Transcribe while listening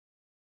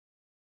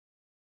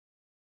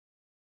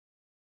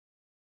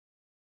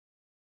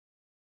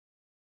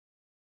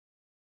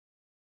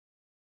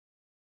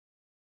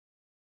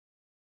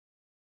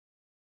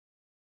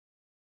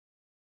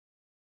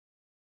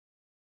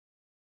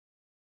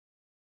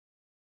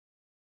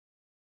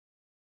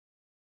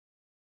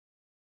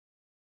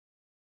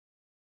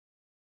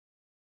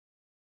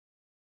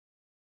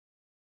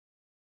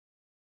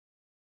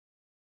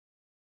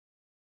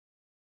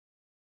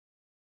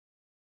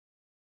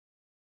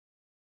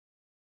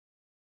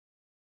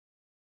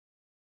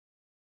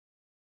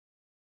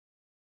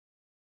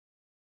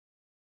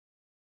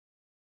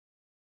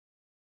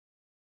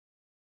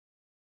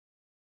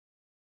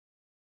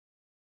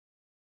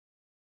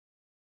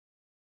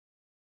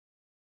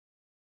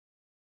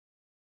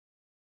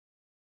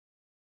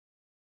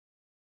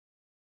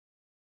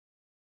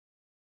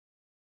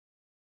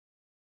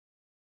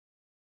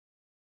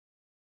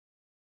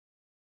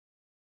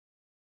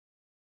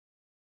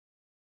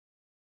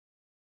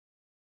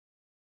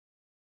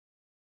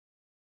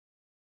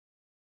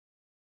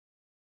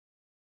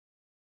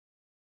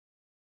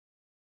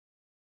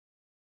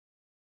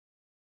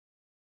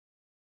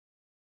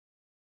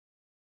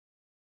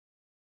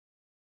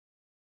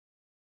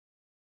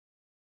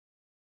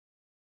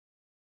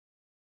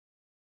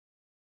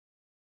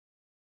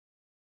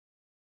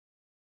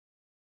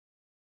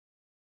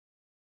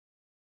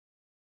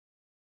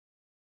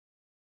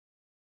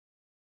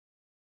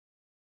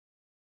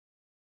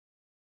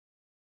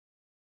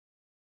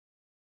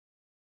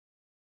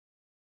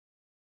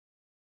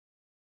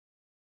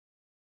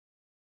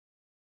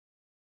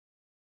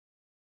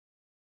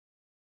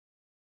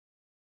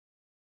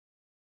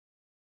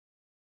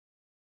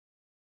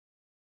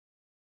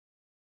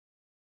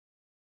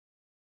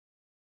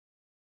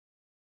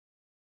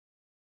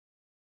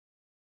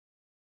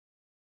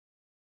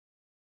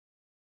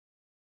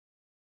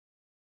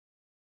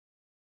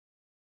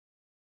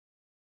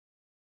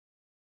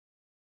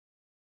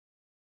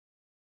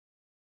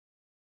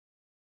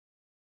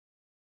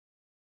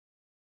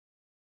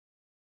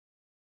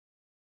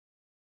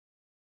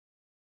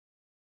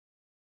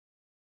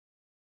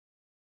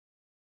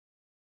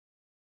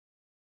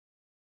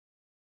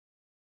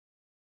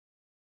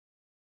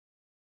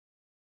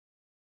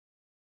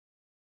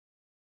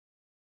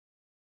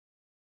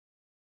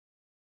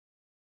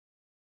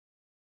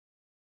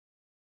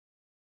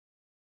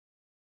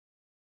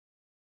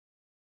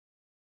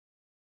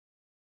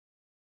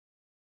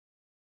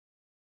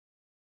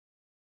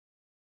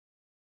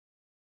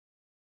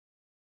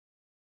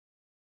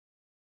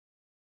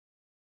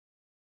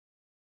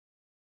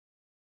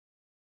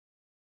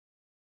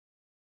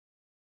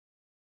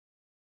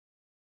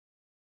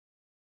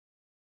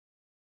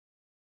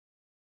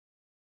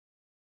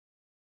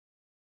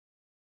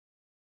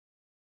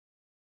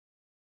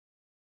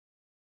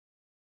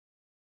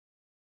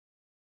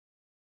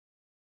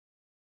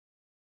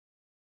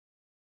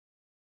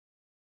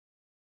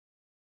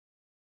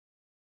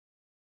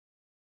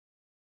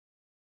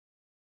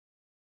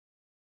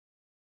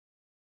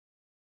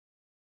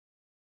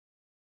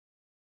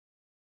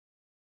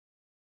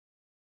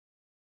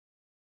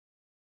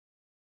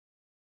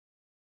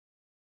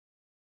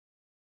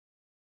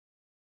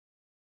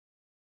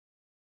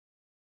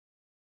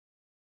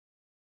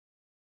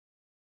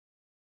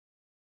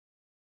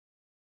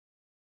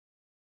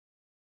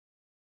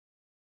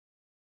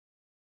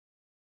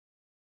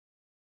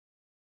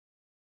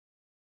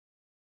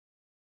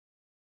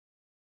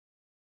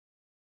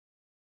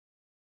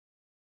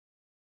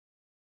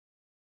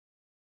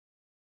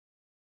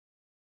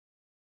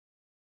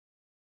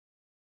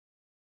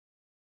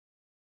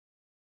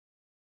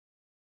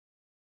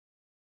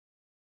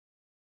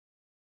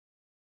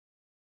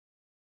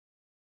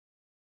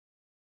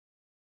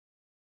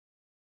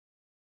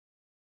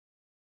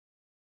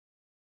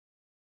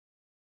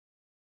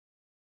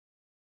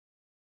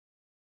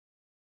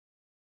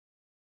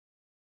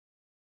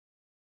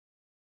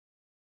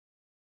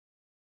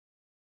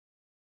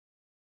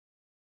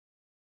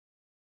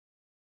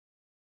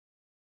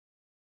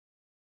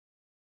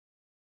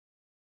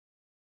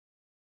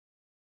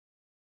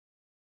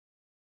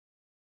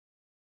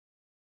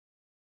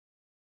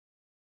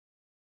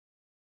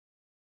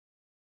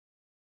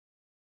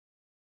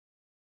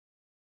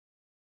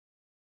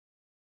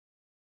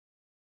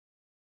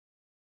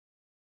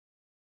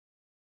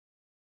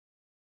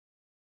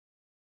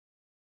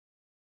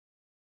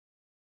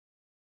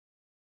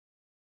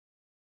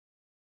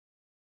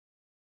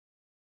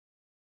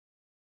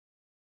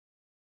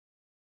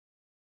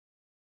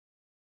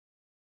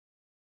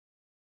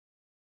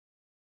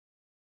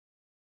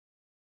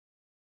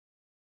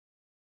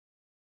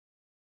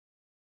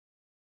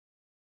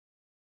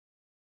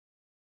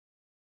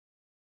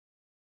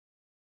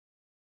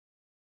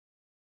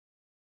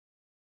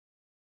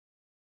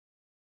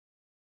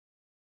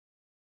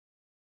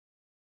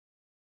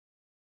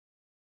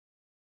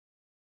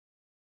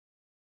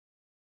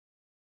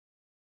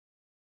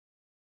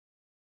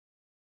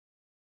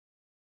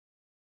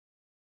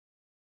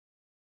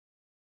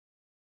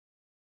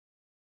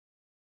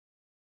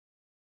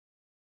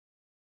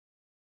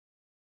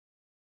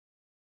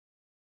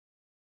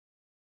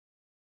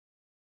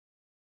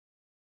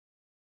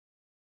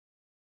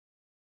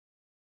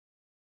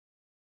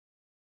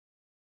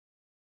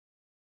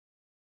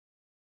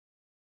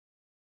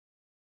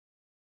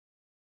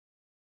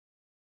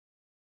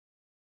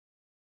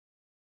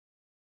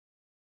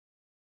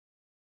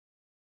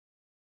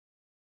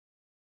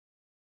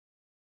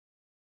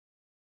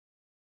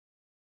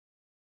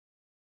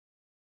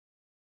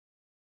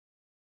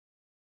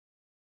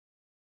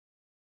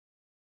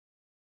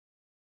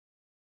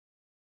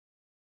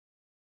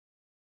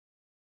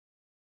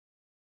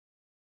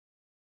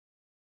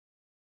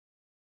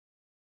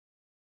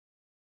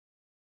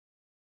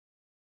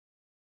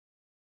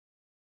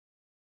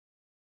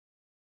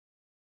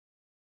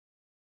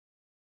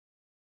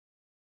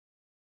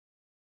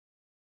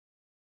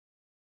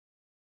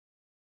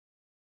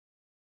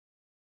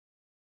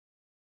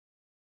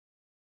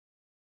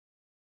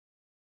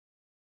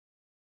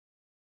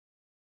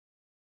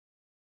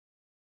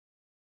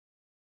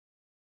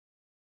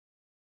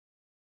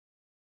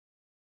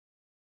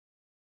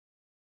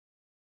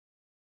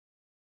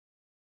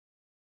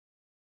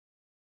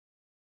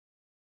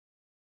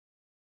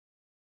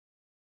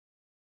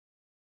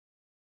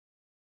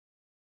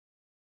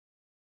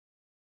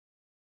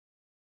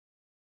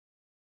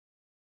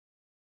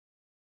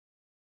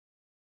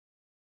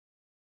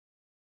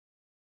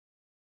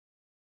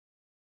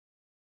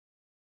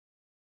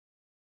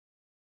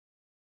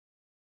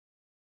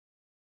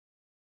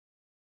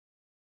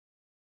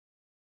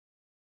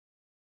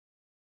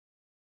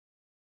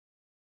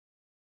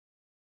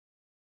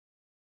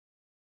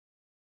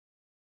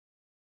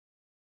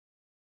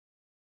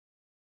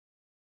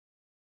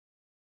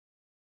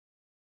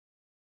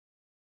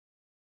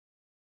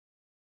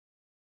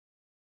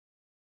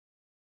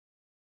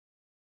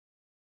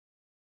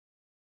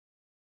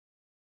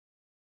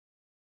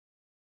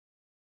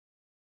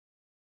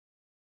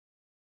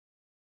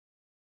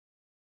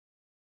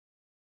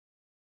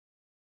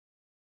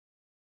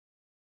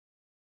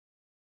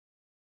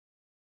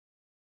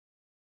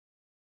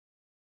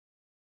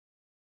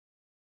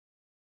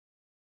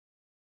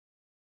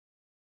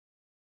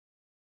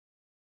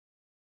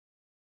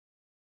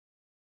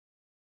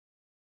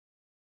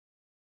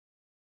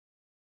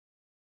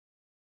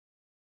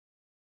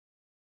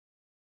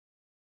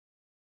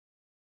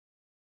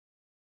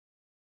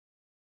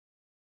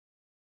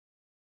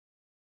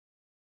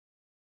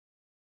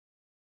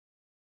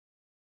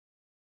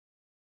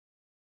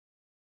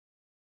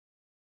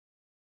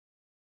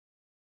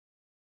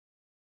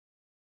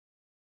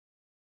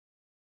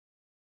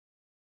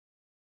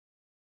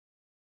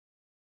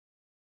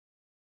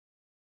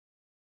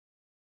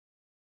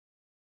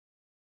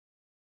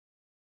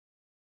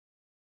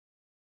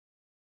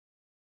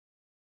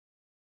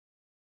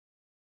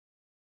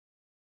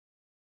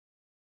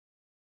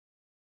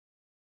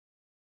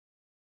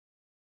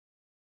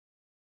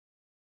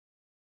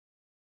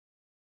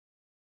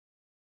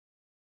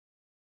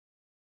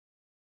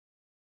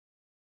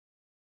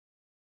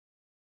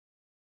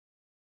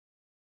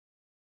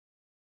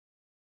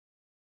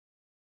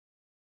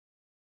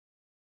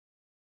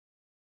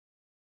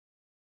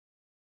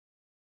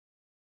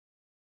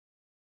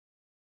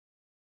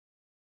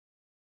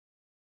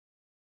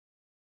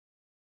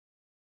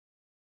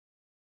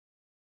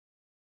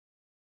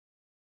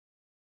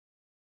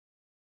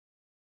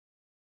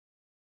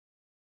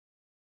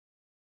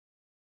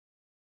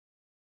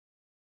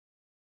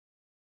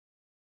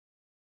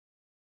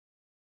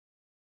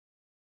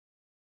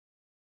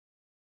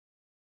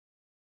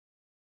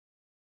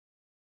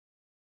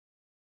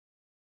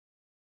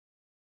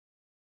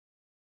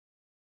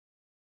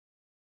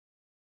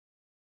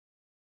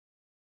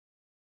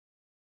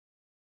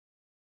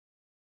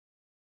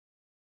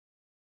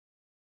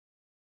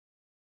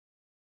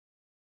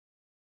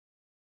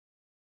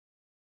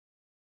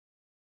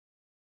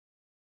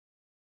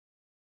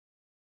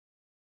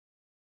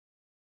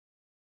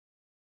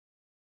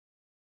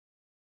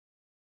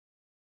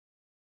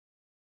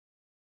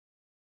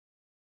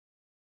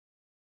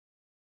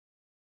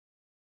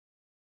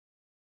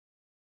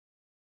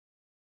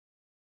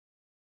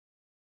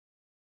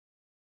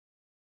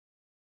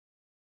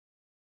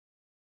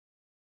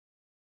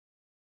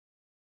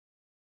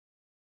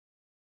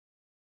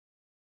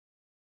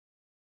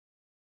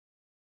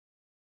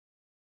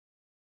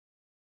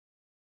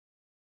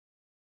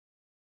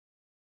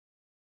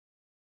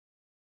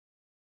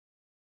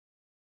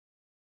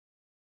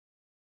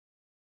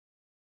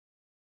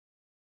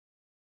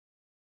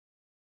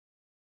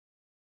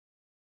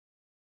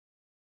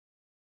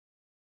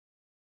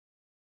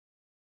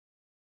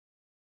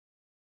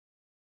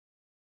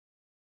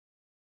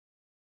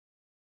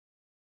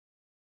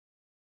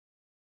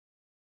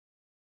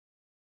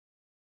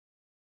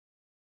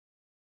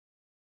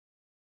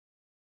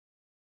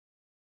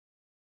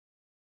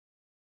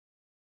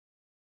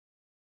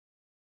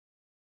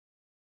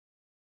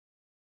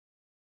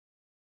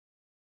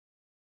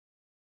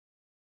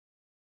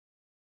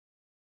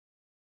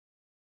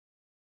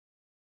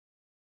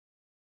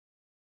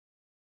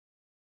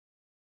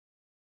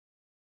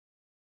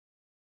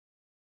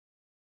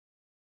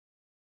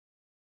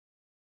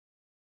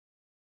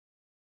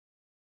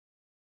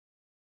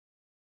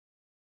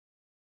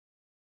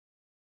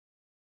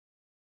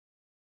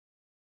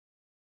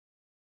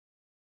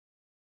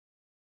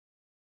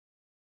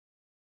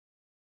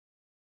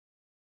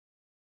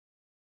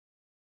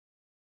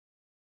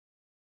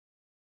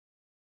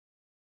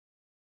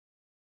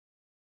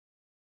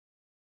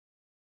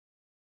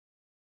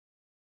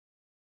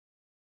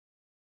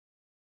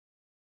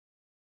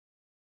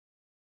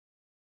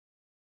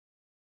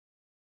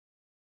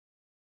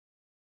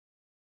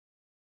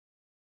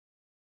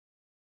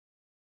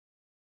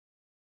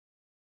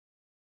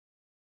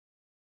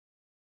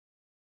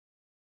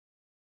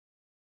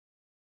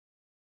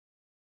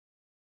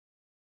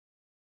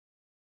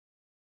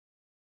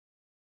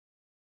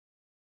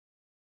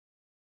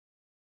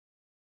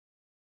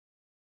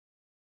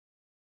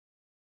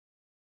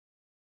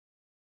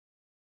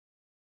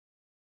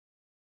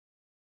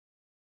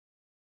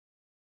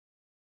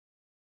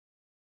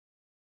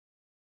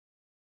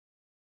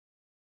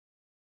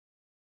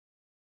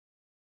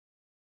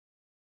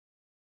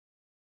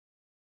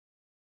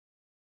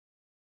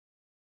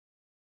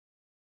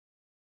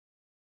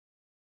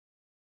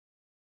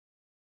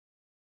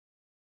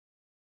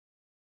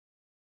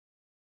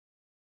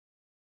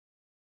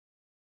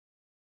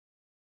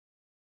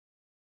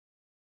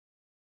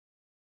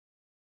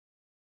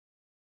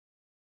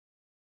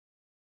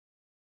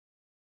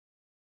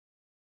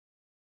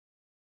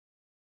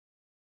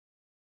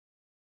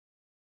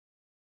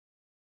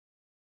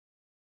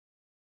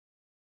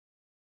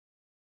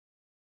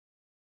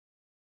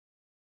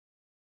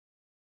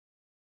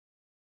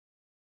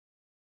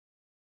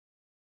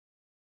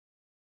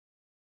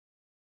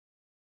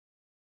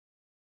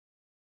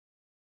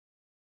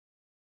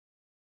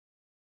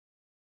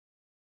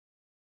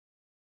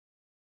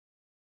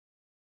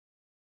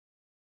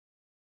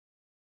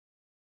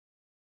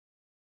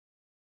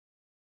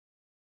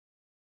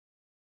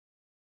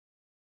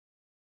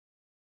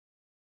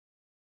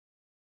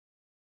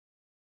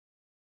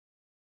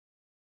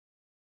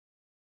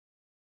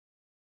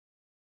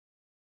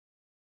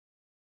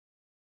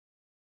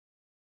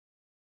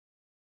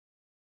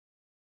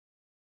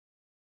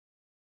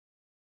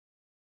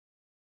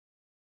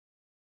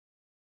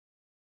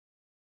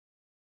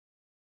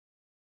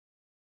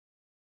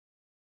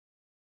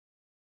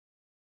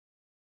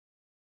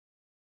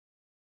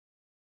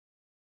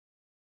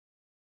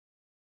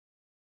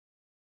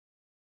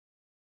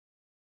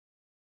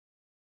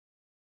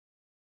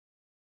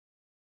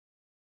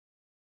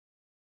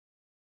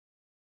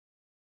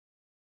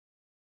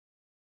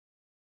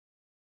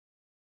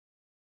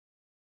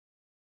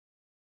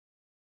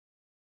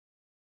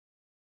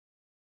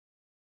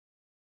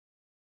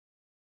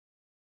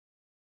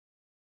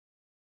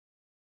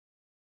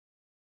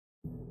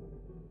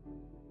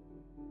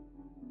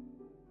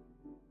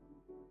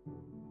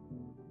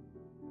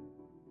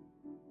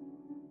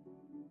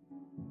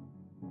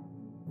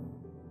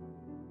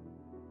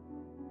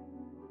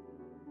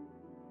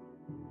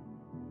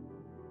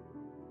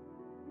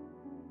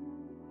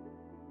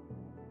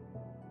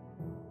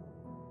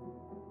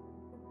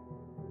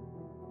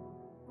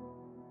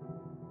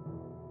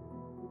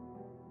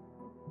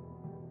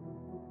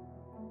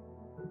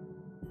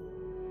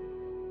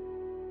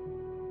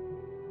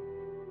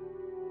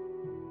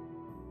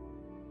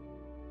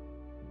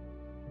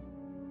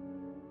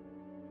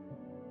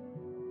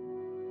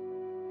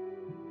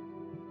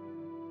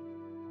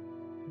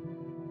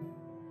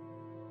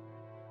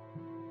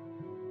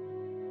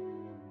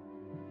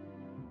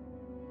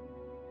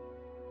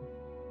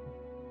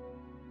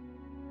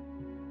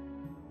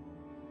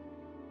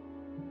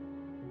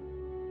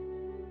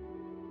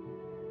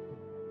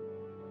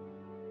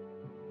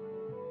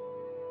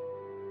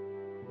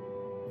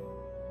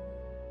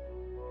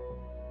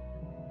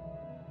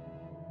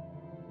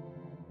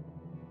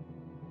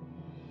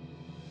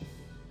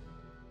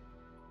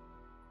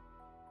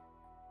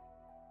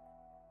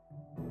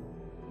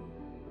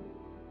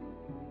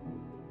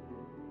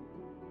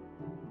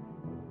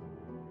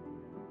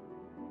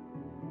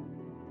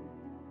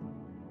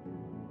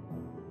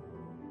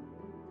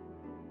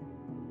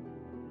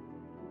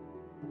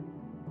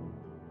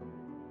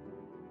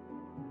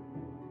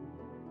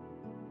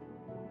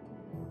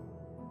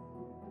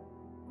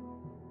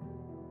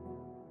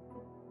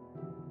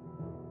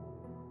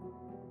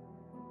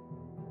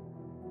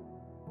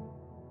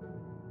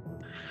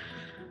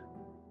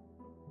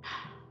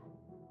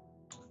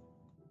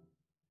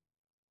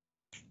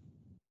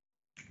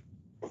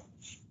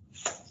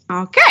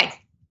Okay,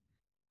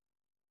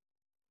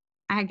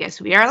 I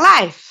guess we are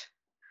live.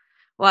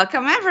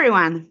 Welcome,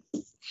 everyone.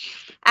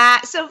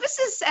 So this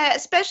is a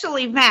special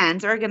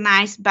event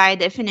organized by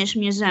the Finnish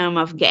Museum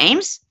of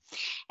Games,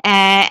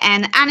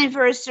 an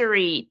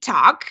anniversary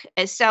talk.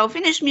 So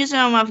Finnish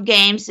Museum of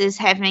Games is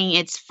having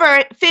its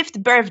fifth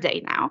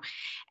birthday now.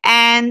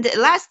 And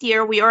last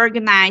year we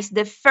organized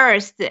the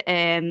first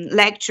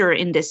lecture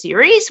in the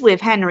series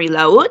with Henry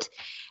Lowood.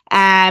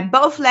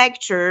 Both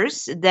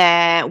lectures,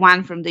 the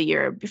one from the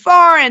year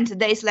before and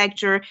today's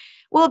lecture,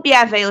 will be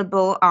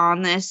available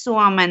on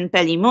Suomen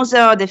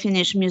Pelimuseo, the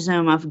Finnish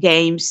Museum of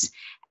Games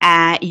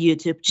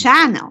YouTube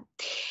channel.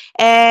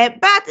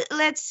 But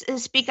let's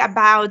speak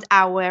about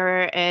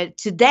our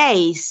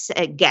today's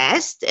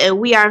guest.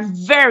 We are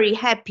very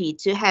happy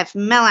to have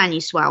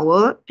Melanie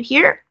Swalwell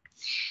here.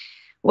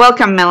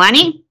 Welcome,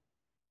 Melanie,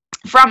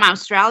 from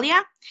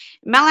Australia.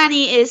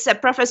 Melanie is a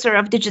professor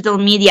of digital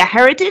media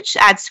heritage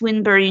at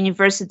Swinburne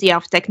University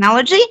of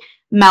Technology,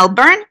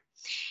 Melbourne.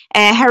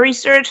 Her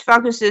research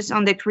focuses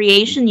on the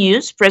creation,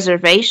 use,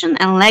 preservation,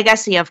 and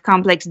legacy of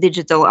complex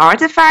digital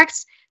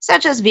artifacts,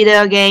 such as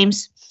video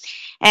games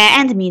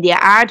and media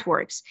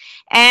artworks.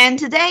 And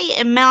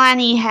today,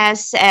 Melanie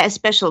has a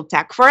special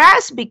talk for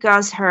us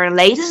because her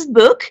latest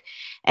book,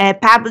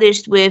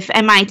 published with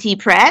MIT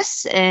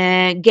Press,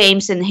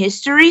 Games and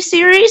History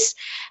series,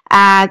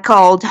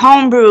 called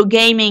Homebrew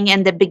Gaming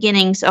and the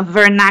Beginnings of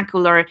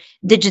Vernacular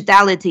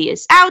Digitality,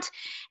 is out.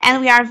 And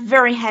we are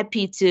very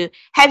happy to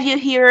have you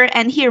here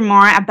and hear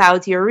more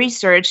about your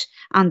research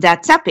on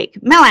that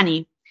topic.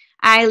 Melanie,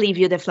 I leave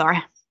you the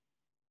floor.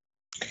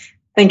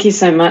 Thank you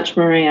so much,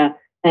 Maria.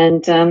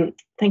 And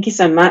thank you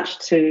so much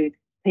to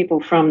people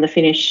from the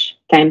Finnish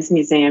Games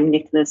Museum,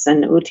 Nicholas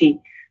and Uti,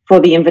 for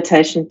the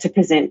invitation to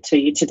present to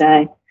you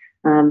today,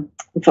 and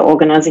for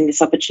organising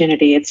this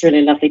opportunity. It's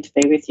really lovely to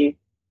be with you.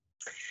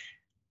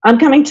 I'm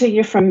coming to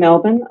you from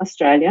Melbourne,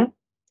 Australia,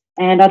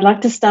 and I'd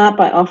like to start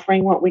by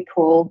offering what we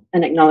call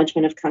an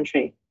acknowledgement of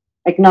country,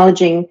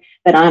 acknowledging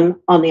that I'm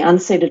on the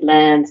unceded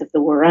lands of the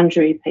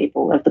Wurundjeri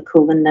people of the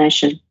Kulin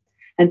Nation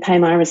and pay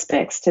my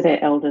respects to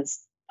their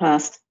elders,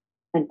 past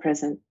and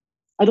present.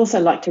 I'd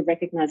also like to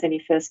recognise any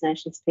First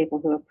Nations people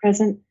who are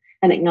present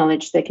and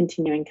acknowledge their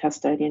continuing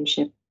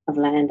custodianship of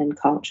land and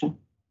culture.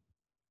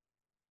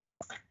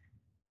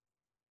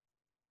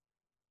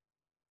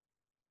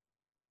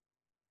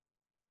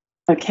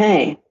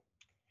 Okay,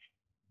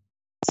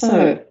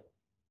 so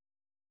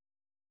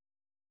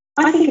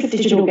I think of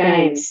digital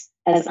games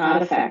as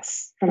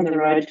artefacts from the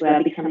road to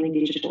our becoming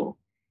digital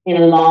in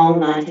a long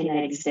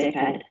 1980s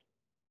decade.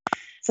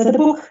 So the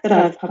book that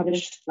I've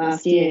published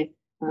last year,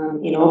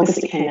 in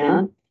August it came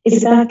out,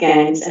 is about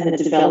games and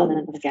the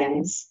development of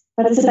games,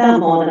 but it's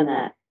about more than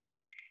that.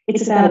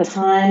 It's about a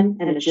time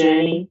and a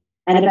journey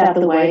and about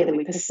the way that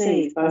we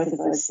perceive both of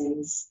those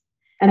things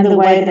and the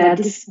way that our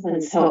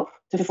disciplines help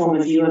to form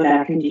a view of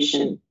our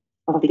condition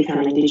of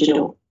becoming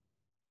digital.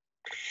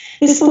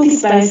 This book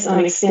is based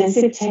on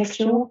extensive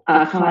textual,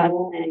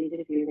 archival and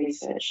interview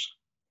research.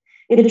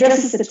 It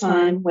addresses the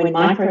time when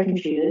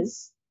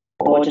microcomputers,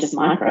 or just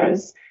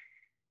micros,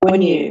 were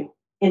new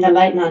in the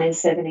late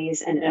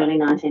 1970s and early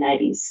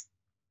 1980s.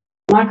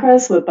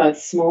 Micros were both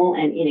small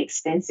and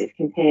inexpensive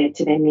compared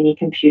to their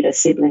mini-computer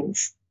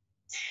siblings.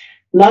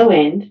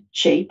 Low-end,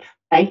 cheap,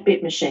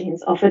 8-bit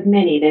machines offered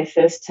many their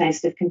first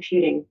taste of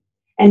computing,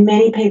 And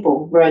many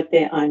people wrote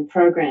their own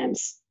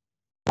programs,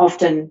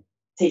 often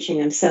teaching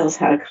themselves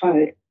how to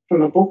code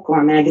from a book or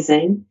a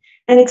magazine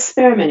and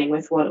experimenting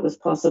with what it was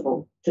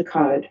possible to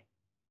code.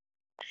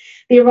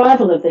 The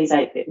arrival of these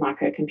 8-bit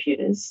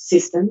microcomputers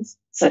systems,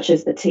 such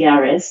as the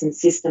TRS and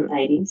System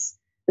 80s,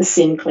 the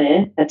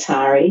Sinclair,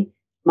 Atari,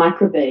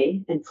 Micro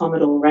B and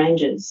Commodore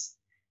ranges,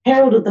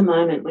 heralded the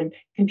moment when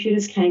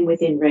computers came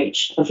within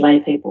reach of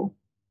laypeople.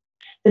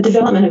 The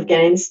development of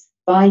games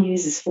by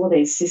users for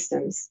these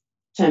systems,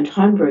 termed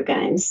homebrew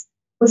games,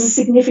 was a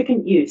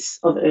significant use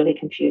of early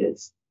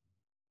computers.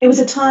 It was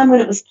a time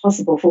when it was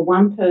possible for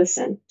one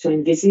person to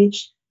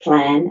envisage,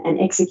 plan and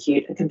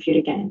execute a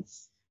computer game,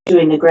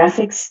 doing the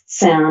graphics,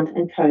 sound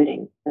and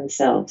coding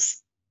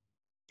themselves.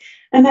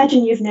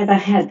 Imagine you've never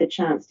had the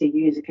chance to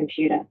use a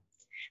computer,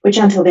 which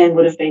until then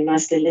would have been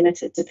mostly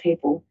limited to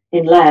people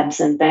in labs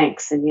and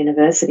banks and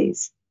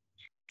universities.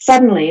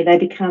 Suddenly, they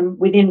become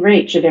within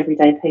reach of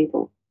everyday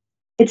people.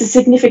 It's a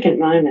significant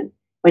moment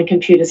when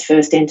computers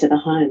first enter the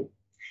home,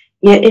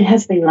 yet it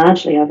has been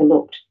largely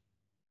overlooked.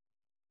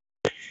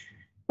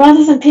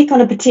 Rather than pick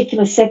on a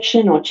particular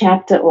section or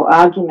chapter or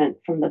argument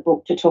from the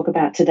book to talk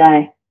about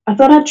today, I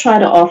thought I'd try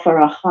to offer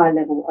a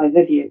high-level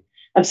overview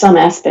of some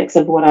aspects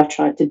of what I've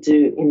tried to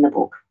do in the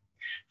book,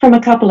 from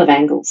a couple of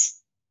angles.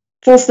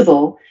 First of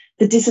all,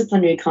 the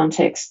disciplinary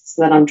contexts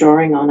that I'm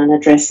drawing on and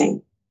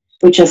addressing,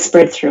 which are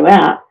spread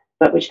throughout,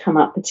 but which come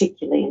up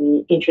particularly in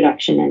the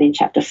introduction and in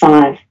chapter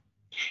 5.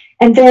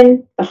 And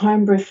then the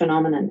homebrew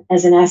phenomenon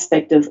as an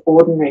aspect of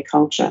ordinary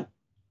culture,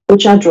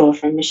 which I draw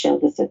from Michel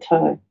de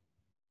Certeau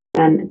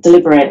and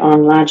deliberate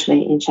on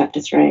largely in chapter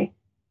 3.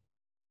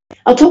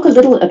 I'll talk a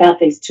little about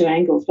these two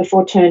angles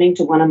before turning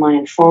to one of my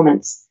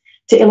informants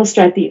to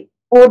illustrate the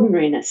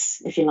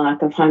ordinariness, if you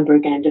like, of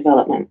homebrew game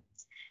development,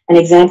 an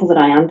example that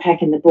I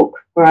unpack in the book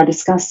where I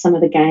discuss some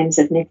of the games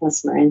of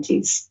Nicholas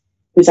Marentes,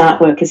 whose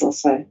artwork is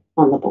also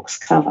on the book's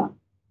cover.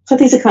 So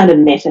these are kind of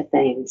meta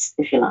themes,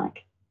 if you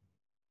like.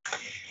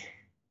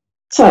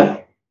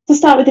 So to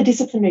start with the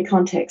disciplinary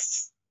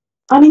contexts,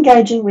 I'm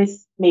engaging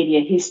with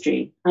media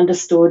history,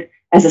 understood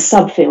as a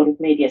subfield of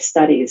media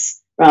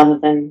studies, rather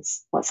than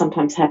what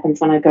sometimes happens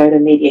when I go to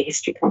media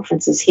history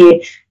conferences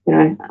here. You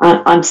know,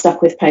 I'm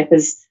stuck with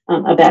papers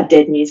about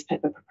dead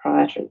newspaper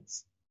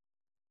proprietaries.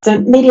 So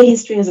media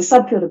history as a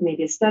subfield of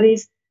media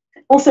studies,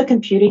 also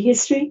computer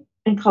history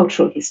and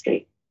cultural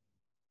history.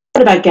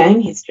 What about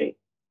game history?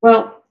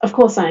 Well, of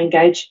course, I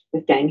engage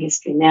with game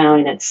history now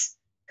in its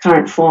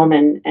current form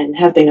and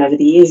have been over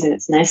the years in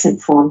its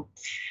nascent form.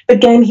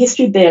 But game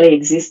history barely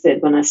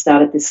existed when I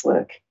started this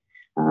work,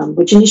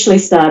 which initially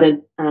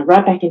started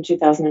right back in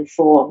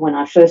 2004 when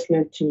I first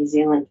moved to New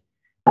Zealand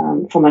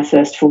for my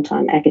first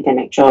full-time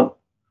academic job.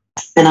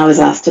 And I was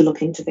asked to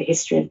look into the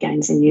history of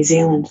games in New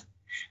Zealand.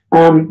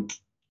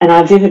 And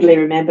I vividly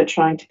remember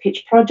trying to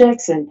pitch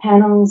projects and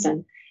panels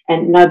and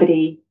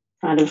nobody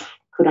kind of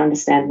could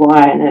understand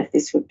why on earth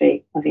this would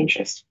be of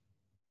interest.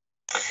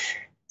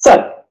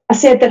 So I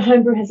said that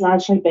homebrew has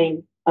largely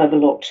been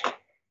overlooked.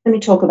 Let me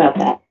talk about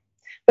that.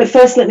 But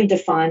first, let me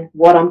define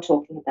what I'm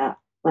talking about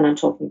when I'm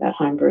talking about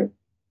homebrew.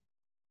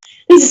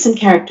 These are some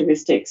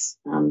characteristics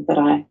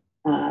that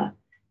I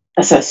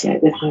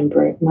associate with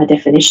homebrew, my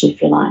definition,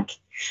 if you like.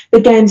 The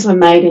games were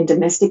made in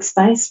domestic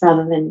space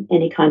rather than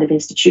any kind of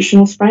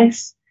institutional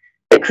space.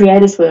 The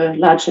creators were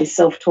largely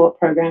self-taught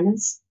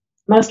programmers.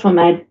 Most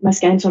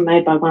games were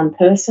made by one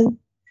person.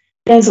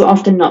 Games were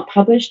often not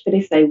published, but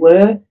if they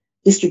were,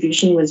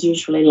 distribution was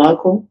usually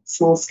local,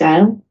 small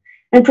scale,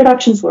 and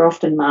productions were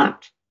often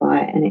marked by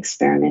an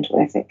experimental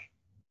ethic.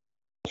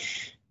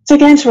 So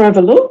games were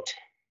overlooked.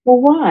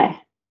 Well,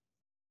 why?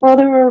 Well,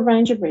 there were a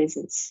range of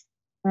reasons.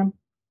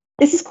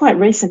 This is quite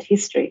recent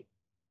history.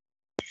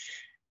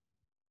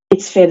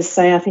 It's fair to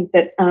say, I think,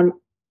 that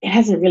it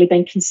hasn't really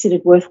been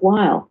considered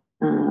worthwhile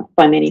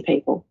by many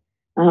people.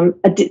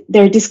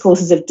 There are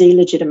discourses of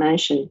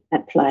delegitimation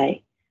at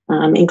play,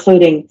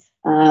 including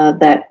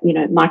that, you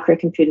know,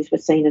 microcomputers were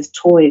seen as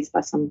toys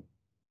by some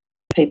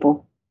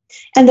people.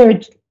 And there are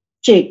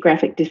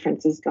geographic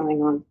differences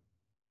going on.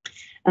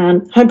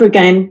 Homebrew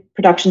game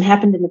production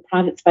happened in the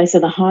private space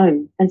of the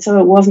home, and so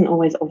it wasn't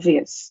always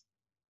obvious.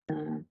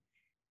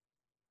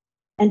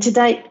 And to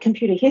date,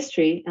 computer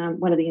history,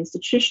 one of the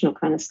institutional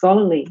kind of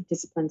scholarly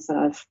disciplines that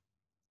I've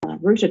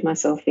rooted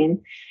myself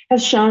in,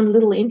 has shown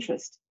little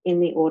interest in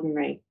the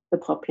ordinary, the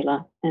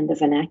popular, and the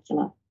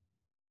vernacular.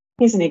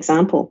 Here's an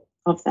example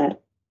of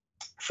that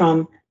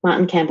from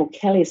Martin Campbell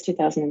Kelly's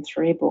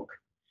 2003 book,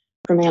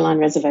 From Airline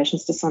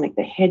Reservations to Sonic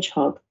the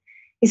Hedgehog.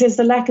 He says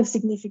the lack of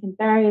significant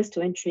barriers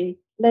to entry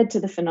led to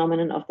the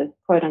phenomenon of the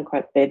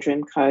quote-unquote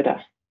bedroom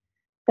coder.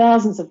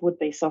 Thousands of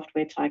would-be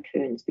software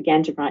tycoons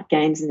began to write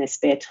games in their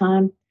spare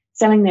time,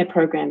 selling their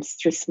programs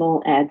through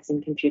small ads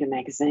in computer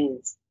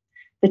magazines.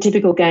 The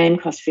typical game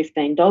cost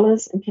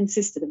 $15 and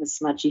consisted of a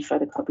smudgy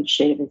photocopied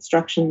sheet of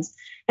instructions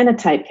and a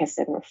tape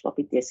cassette or a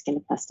floppy disk in a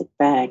plastic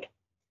bag.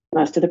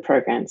 Most of the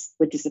programs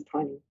were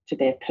disappointing to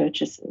their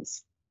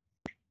purchasers.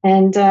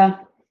 And,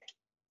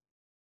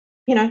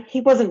 you know,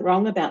 he wasn't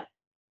wrong about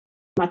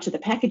much of the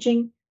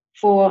packaging,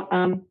 for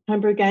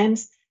homebrew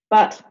games,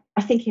 but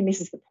I think he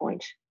misses the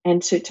point.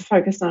 And to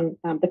focus on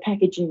the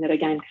packaging that a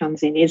game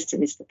comes in is to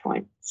miss the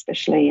point,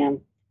 especially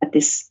at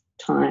this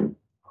time.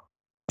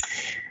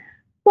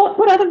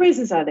 What other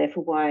reasons are there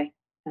for why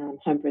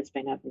homebrew has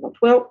been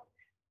overlooked? Well,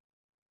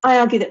 I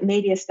argue that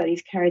media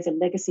studies carries a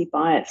legacy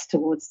bias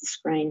towards the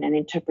screen and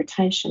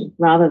interpretation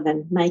rather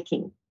than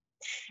making.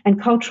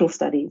 And cultural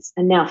studies,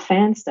 and now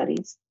fan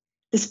studies,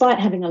 despite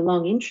having a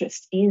long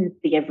interest in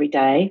the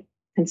everyday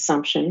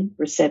consumption,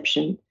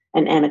 reception,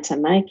 and amateur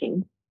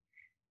making,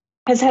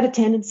 has had a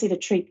tendency to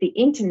treat the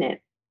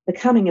internet, the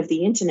coming of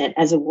the internet,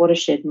 as a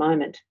watershed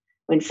moment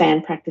when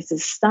fan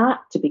practices start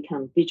to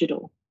become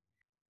digital,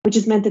 which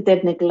has meant that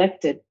they've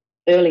neglected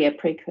earlier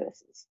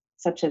precursors,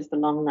 such as the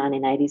long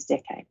 1980s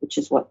decade, which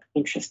is what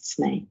interests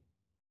me.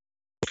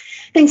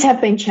 Things have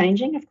been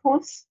changing, of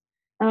course.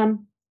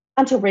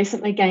 Until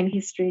recently, game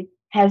history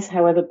has,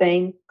 however,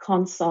 been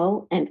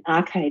console and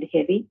arcade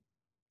heavy.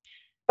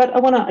 But I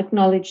want to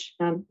acknowledge,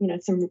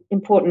 some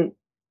important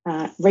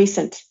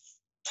recent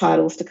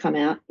titles to come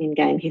out in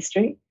game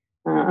history.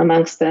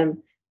 Amongst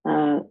them,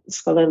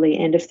 scholarly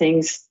end of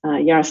things,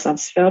 Jaroslav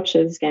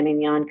Svelcher's Gaming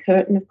the Iron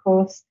Curtain, of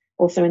course,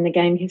 also in the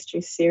Game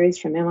History series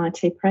from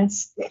MIT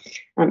Press.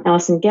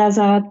 Alison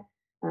Gazzard,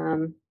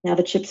 Now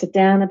the Chips Are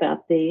Down,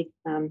 about the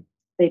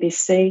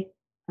BBC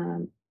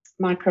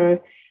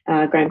micro.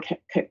 Graham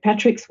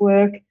Kirkpatrick's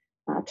work,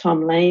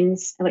 Tom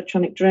Lean's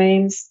Electronic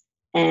Dreams,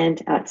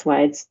 and Alex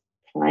Wade's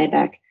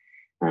Playback,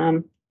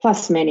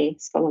 plus many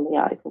scholarly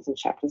articles and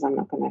chapters. I'm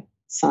not going to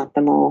cite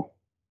them all.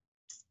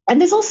 And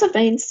there's also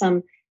been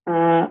some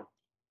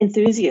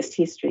enthusiast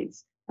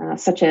histories,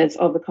 such as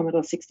of the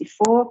Commodore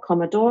 64,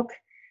 Commodore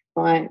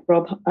by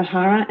Rob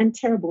O'Hara, and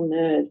Terrible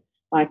Nerd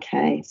by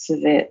Kay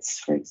Svets,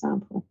 for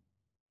example.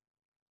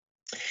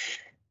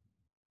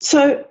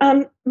 So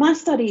my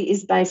study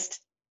is based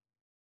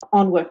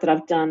on work that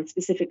I've done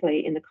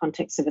specifically in the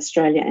context of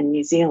Australia and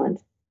New Zealand,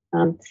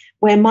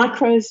 where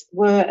micros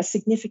were a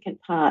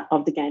significant part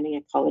of the gaming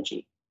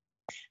ecology,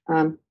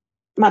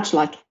 much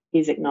like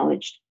is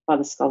acknowledged by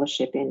the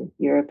scholarship in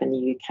Europe and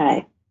the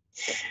UK.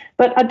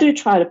 But I do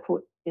try to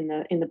put in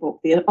the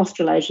book the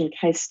Australasian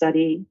case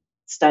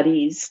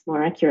studies,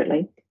 more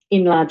accurately,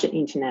 in larger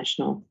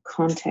international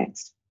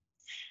context.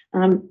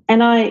 And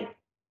I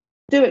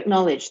do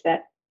acknowledge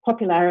that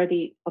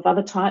popularity of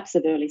other types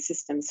of early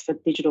systems for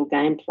digital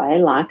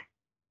gameplay, like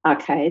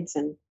arcades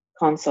and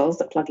consoles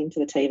that plug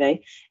into the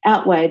TV,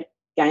 outweighed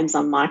games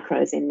on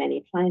micros in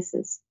many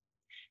places.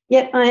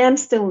 Yet I am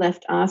still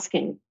left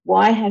asking,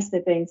 why has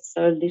there been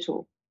so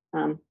little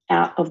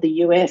out of the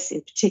US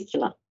in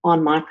particular on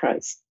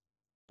micros?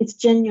 It's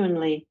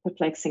genuinely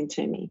perplexing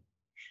to me.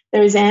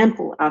 There is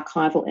ample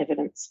archival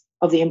evidence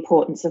of the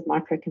importance of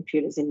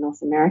microcomputers in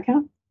North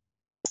America.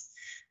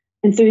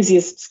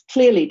 Enthusiasts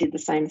clearly did the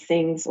same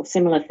things or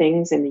similar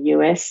things in the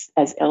US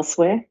as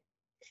elsewhere.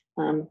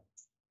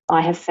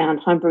 I have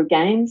found homebrew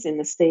games in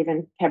the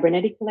Stephen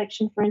Cabrinetti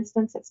collection, for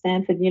instance, at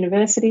Stanford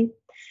University.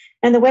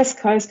 And the West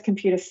Coast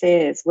computer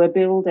fairs were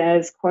billed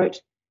as,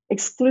 quote,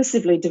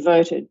 exclusively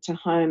devoted to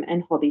home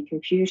and hobby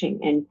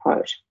computing, end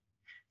quote.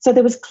 So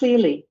there was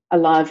clearly a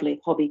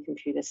lively hobby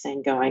computer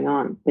scene going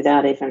on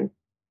without even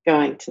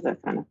going to the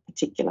kind of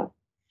particular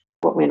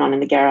what went on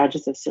in the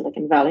garages of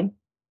Silicon Valley.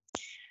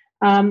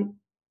 The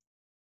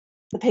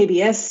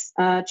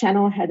PBS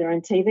channel had their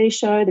own TV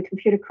show, The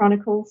Computer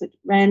Chronicles. It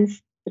ran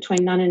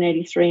between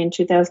 1983 and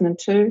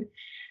 2002.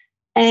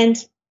 And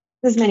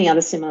there's many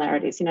other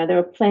similarities. You know, there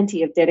are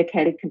plenty of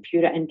dedicated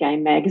computer and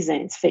game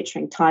magazines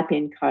featuring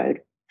type-in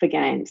code for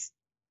games.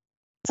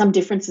 Some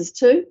differences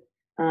too.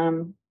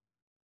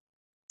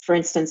 For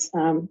instance,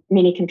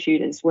 mini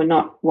computers were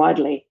not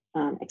widely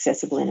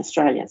accessible in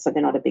Australia, so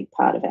they're not a big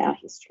part of our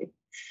history.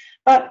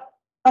 But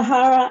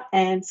O'Hara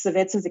and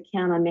Svets's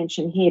account I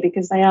mention here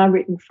because they are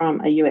written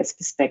from a US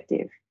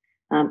perspective.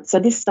 So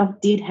this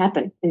stuff did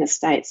happen in the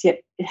States,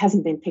 yet it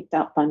hasn't been picked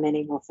up by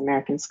many North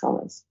American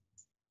scholars.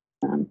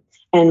 And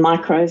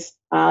micros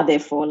are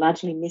therefore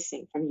largely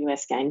missing from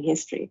US game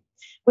history,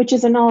 which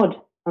is an odd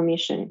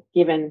omission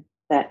given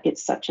that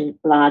it's such a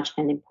large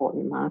and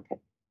important market.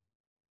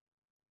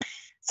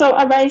 So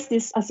I raise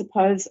this, I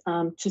suppose,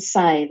 to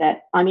say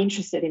that I'm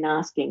interested in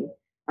asking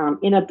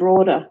in a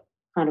broader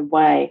kind of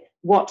way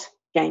what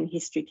game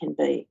history can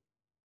be.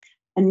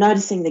 And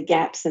noticing the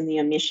gaps and the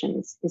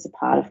omissions is a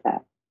part of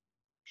that.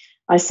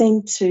 I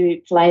seem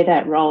to play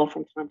that role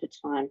from time to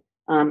time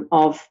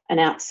of an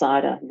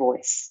outsider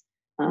voice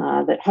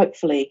that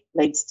hopefully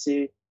leads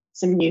to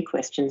some new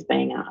questions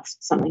being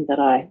asked, something that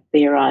I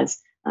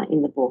theorise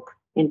in the book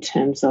in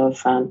terms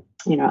of,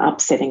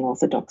 upsetting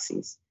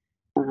orthodoxies,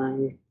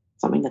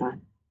 something that I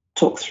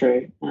talk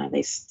through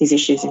these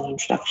issues in the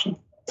introduction.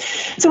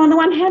 So on the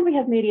one hand, we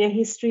have media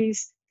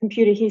histories,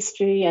 computer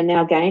history, and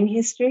now game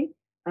history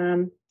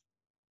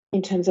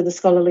in terms of the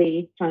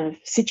scholarly kind of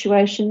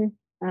situation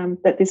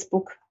that this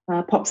book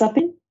pops up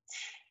in.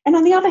 And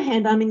on the other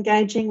hand, I'm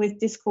engaging with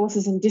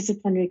discourses and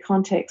disciplinary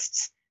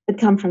contexts that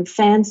come from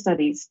fan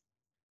studies,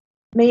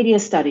 media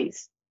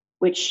studies,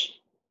 which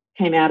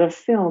came out of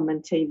film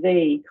and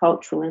TV,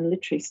 cultural and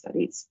literary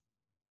studies,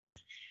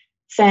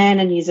 fan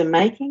and user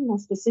making more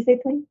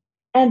specifically,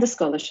 and the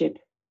scholarship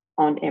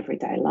on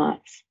everyday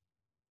life.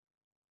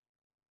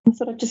 I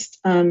thought I'd just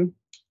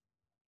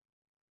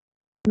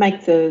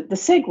make the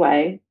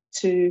segue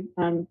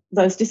to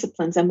those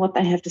disciplines and what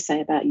they have to say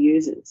about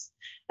users,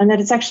 and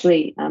that it's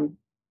actually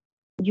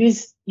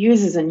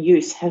users and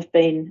use have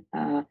been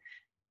a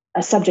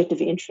subject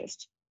of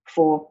interest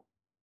for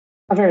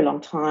a very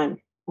long time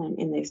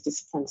in these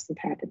disciplines,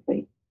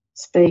 comparatively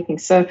speaking.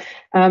 So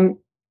as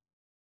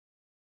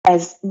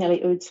Nellie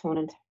Oudshorn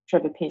and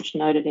Trevor Pinch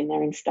noted in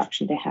their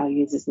introduction to How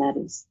Users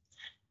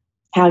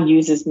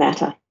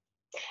Matter,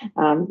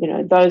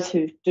 those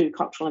who do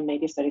cultural and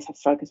media studies have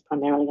focused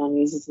primarily on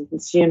users and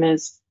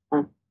consumers.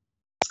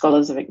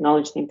 Scholars have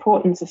acknowledged the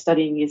importance of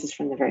studying users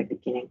from the very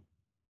beginning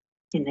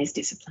in these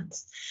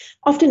disciplines.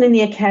 Often in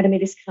the academy,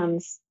 this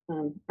comes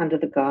under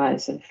the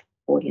guise of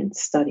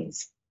audience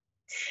studies.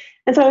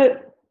 And so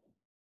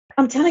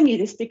I'm telling you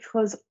this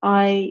because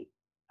I,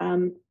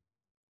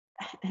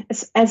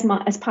 as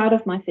part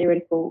of my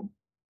theoretical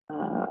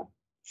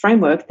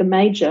framework, the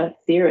major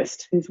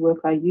theorist whose work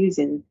I use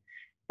in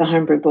the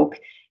Homebrew book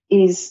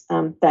is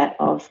that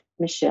of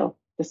Michel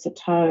de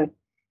Certeau,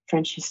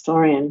 French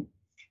historian,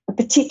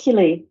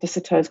 particularly de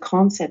Certeau's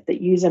concept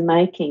that user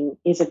making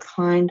is a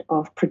kind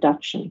of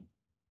production.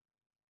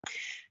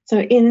 So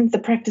in The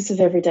Practice of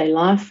Everyday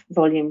Life,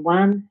 Volume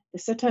 1, de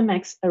Certeau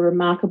makes a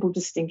remarkable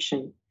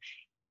distinction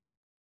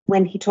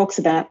when he talks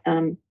about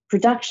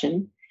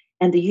production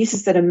and the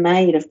uses that are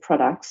made of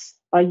products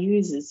by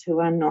users who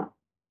are not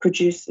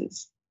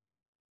producers.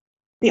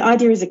 The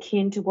idea is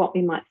akin to what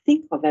we might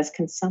think of as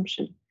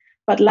consumption,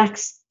 but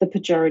lacks the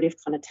pejorative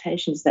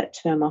connotations that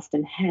term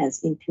often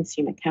has in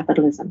consumer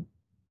capitalism.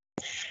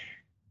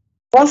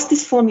 Whilst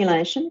this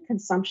formulation,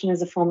 consumption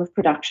as a form of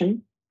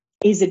production,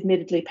 is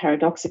admittedly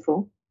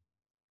paradoxical,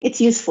 it's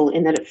useful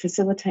in that it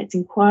facilitates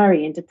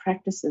inquiry into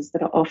practices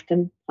that are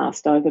often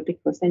passed over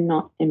because they're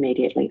not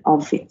immediately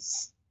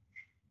obvious.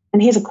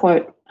 And here's a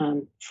quote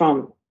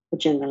from the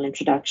general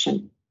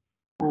introduction,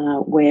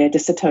 where de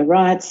Certeau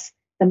writes,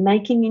 "The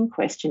making in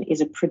question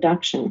is a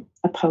production,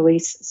 a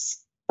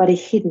poiesis, but a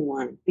hidden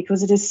one,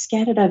 because it is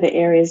scattered over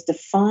areas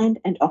defined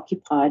and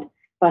occupied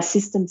by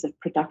systems of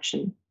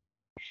production,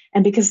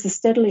 and because the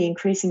steadily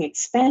increasing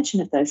expansion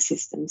of those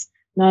systems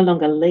no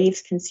longer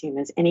leaves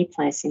consumers any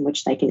place in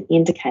which they can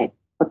indicate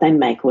what they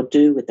make or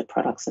do with the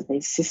products of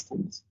these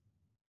systems."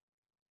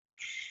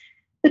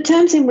 The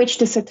terms in which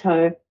de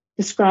Certeau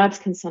describes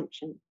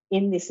consumption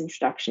in this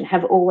introduction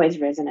have always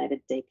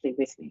resonated deeply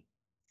with me,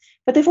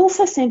 but they've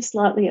also seemed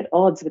slightly at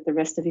odds with the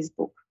rest of his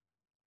book.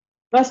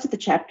 Most of the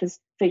chapters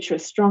feature a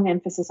strong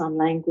emphasis on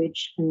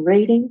language and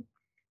reading,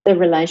 their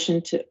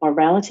relation to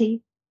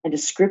orality and a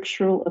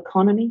scriptural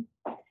economy,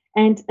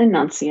 and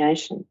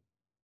enunciation.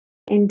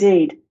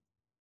 Indeed,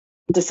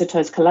 de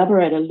Certeau's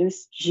collaborator,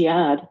 Luce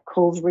Giard,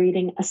 calls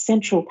reading a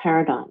central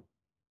paradigm.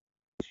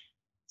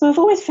 So I've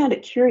always found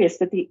it curious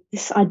that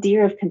this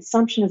idea of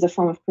consumption as a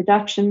form of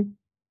production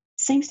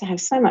seems to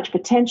have so much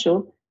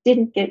potential,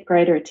 didn't get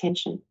greater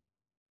attention.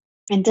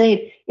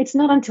 Indeed, it's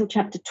not until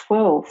chapter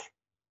 12,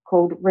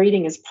 called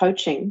Reading as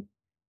Poaching,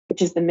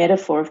 which is the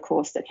metaphor, of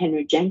course, that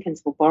Henry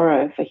Jenkins will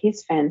borrow for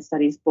his fan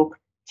studies book,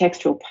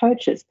 Textual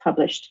Poachers,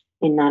 published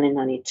in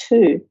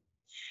 1992.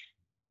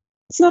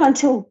 It's not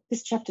until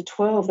this chapter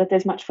 12 that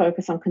there's much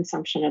focus on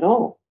consumption at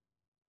all.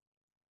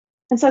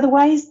 And so the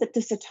ways that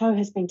de Certeau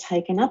has been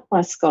taken up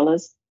by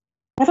scholars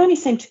have only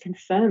seemed to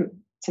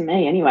confirm, to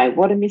me anyway,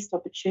 what a missed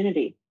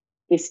opportunity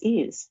this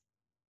is.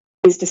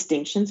 His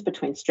distinctions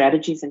between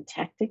strategies and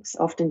tactics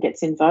often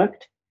gets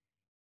invoked,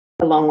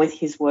 along with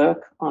his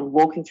work on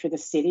walking through the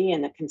city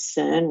and the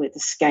concern with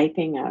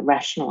escaping,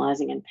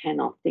 rationalising and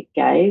panoptic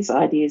gaze,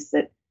 ideas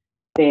that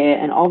bear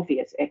an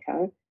obvious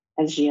echo,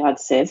 as Giard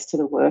says, to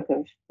the work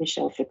of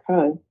Michel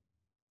Foucault.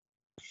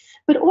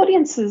 But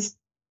audiences,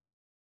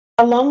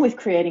 along with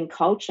creating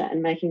culture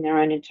and making their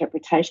own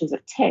interpretations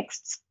of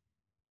texts,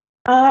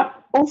 are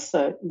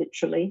also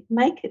literally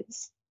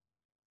makers,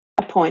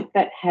 a point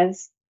that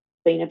has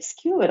been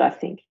obscured, I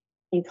think,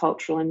 in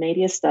cultural and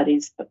media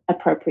studies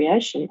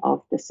appropriation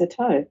of de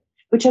Certeau,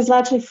 which has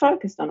largely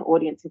focused on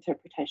audience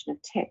interpretation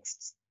of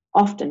texts,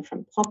 often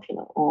from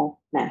popular or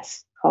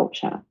mass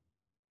culture.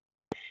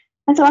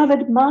 And so I've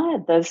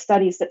admired those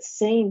studies that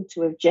seem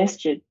to have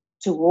gestured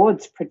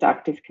towards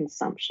productive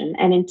consumption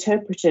and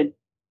interpreted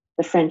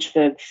the French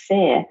verb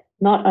faire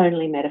not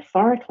only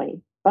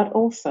metaphorically, but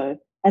also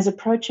as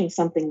approaching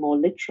something more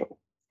literal,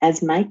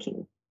 as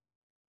making.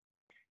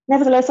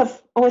 Nevertheless,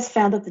 I've always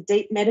found that the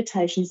deep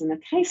meditations and the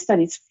case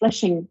studies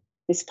fleshing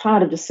this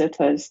part of de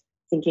Certeau's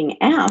thinking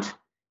out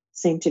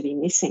seem to be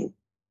missing.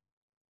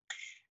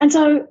 And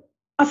so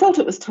I felt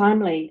it was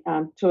timely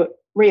to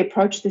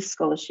reapproach this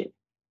scholarship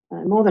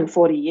more than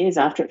 40 years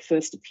after it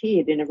first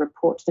appeared in a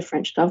report to the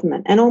French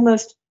government, and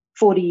almost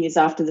 40 years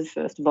after the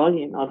first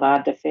volume of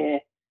Art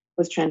d'Affaires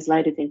was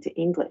translated into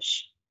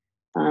English,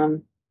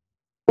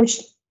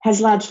 which has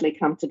largely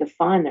come to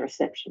define the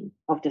reception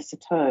of de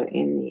Soto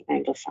in the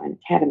Anglophone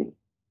Academy.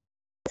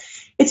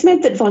 It's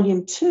meant that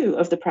Volume 2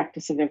 of The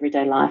Practice of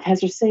Everyday Life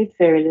has received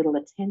very little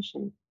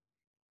attention,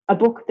 a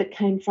book that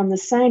came from the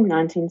same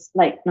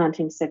late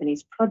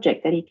 1970s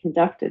project that he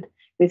conducted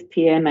with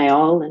Pierre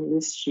Mayol and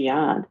Luce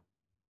Giard.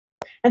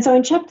 And so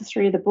in Chapter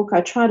 3 of the book,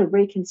 I try to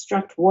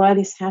reconstruct why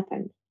this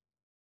happened.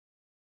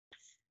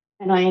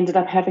 And I ended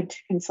up having to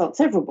consult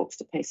several books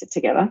to piece it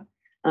together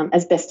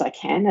as best I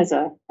can as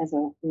a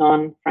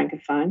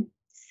non-Francophone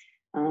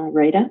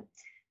reader.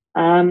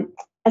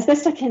 As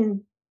best I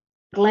can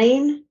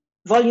glean,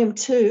 Volume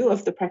 2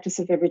 of The Practice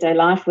of Everyday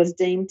Life was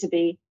deemed to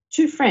be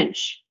too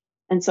French,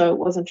 and so it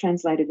wasn't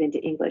translated into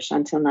English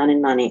until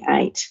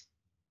 1998,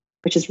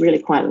 which is really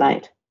quite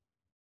late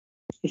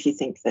if you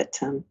think that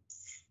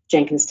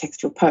Jenkins'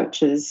 Textual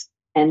Poachers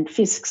and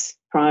Fisk's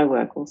prior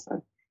work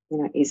also,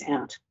 is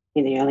out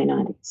in the early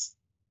 90s.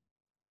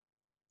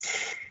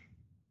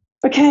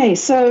 Okay,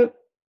 so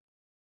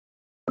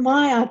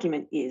my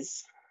argument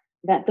is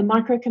that the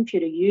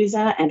microcomputer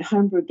user and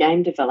homebrew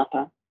game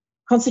developer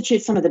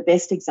constitute some of the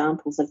best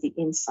examples of the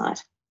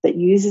insight that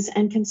users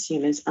and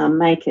consumers are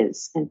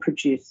makers and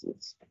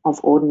producers of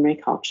ordinary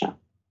culture.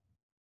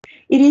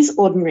 It is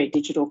ordinary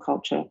digital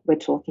culture we're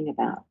talking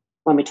about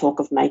when we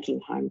talk of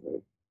making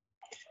homebrew.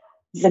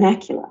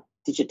 Vernacular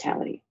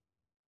digitality.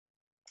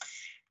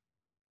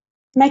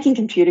 Making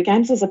computer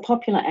games is a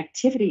popular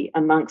activity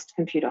amongst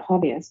computer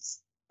hobbyists,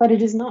 but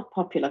it is not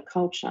popular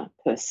culture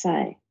per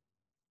se.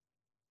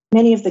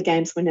 Many of the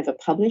games were never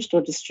published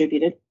or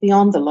distributed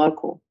beyond the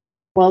local,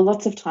 while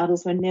lots of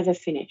titles were never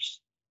finished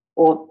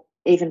or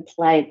even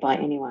played by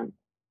anyone.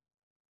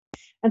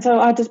 And so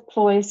I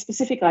deploy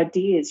specific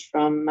ideas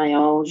from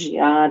Mayol,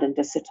 Giard and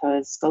de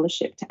Soto's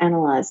scholarship to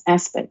analyse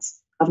aspects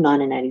of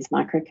 1980s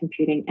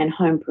microcomputing and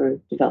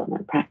homebrew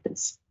development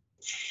practice.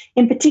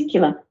 In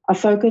particular, I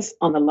focus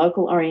on the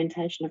local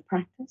orientation of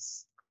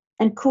practice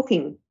and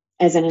cooking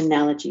as an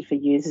analogy for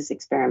users'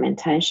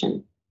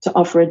 experimentation to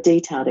offer a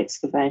detailed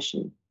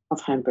excavation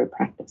of homebrew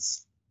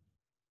practice.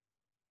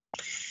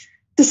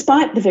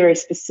 Despite the very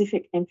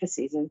specific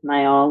emphases of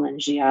Mayol and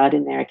Giard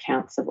in their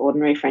accounts of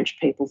ordinary French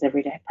people's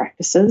everyday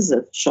practices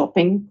of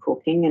shopping,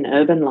 cooking and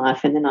urban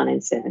life in the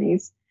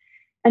 1970s,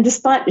 and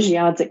despite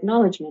Giard's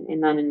acknowledgement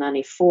in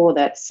 1994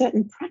 that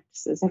certain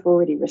practices have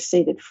already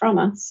receded from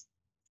us,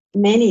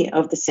 many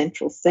of the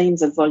central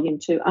themes of Volume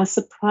 2 are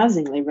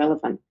surprisingly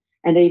relevant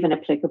and even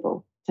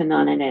applicable to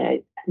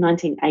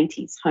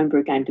 1980s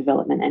homebrew game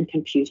development and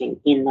computing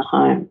in the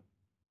home.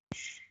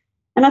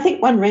 And I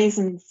think one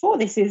reason for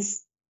this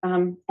is,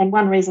 and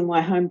one reason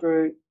why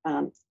homebrew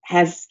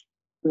has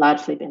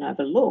largely been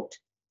overlooked,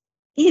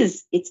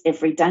 is its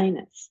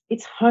everydayness,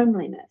 its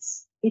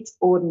homeliness, its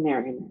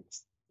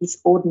ordinariness.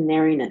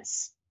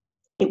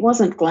 It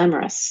wasn't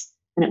glamorous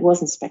and it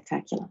wasn't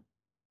spectacular.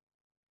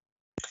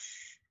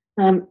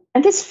 And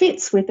this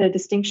fits with a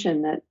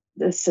distinction that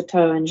de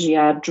Soto and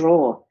Giard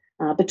draw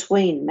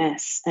between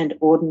mass and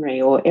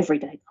ordinary or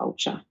everyday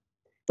culture,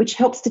 which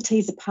helps to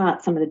tease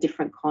apart some of the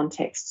different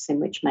contexts in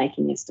which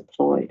making is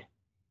deployed.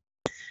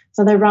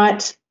 So they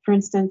write, for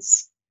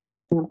instance,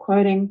 and I'm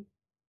quoting,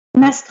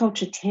 mass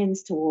culture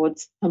tends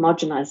towards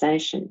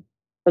homogenization,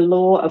 the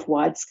law of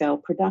wide-scale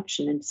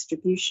production and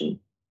distribution.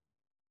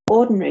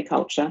 Ordinary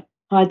culture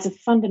hides a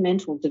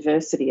fundamental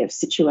diversity of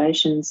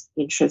situations,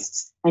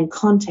 interests, and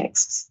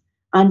contexts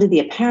under the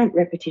apparent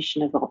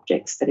repetition of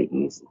objects that it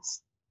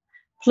uses.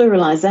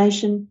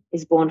 Pluralization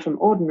is born from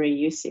ordinary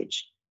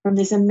usage, from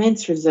this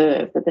immense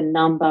reserve that the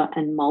number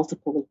and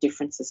multiple of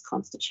differences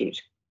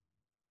constitute.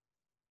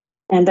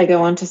 And they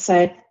go on to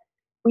say,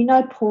 we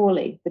know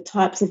poorly the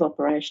types of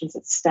operations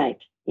at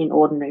stake in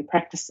ordinary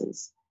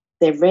practices,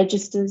 their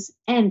registers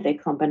and their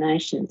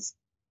combinations,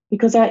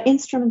 because our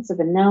instruments of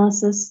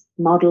analysis,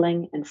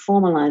 modelling and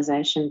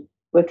formalisation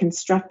were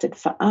constructed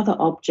for other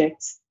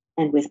objects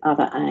and with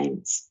other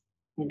aims,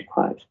 end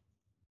quote.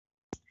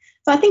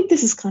 So I think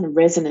this is kind of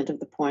resonant of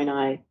the point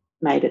I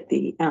made at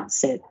the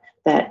outset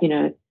that,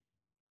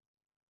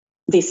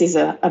 this is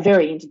a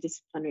very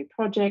interdisciplinary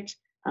project.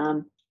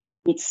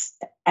 It's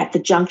at the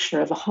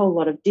juncture of a whole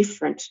lot of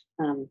different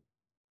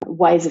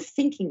ways of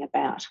thinking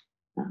about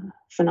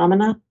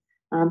phenomena,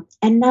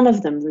 and none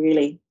of them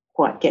really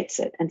quite gets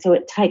it. And so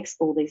it takes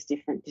all these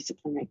different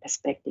disciplinary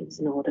perspectives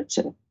in order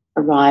to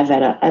arrive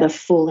at a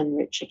full and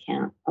rich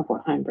account of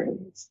what homebrew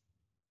is.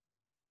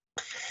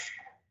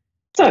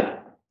 So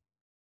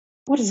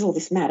what does all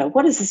this matter?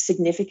 What is the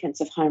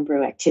significance of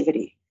homebrew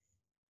activity?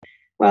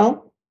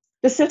 Well,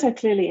 de Soto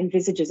clearly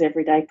envisages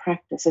everyday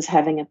practice as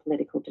having a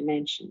political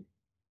dimension.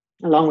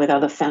 Along with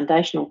other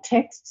foundational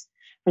texts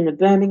from the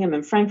Birmingham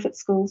and Frankfurt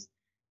schools,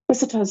 de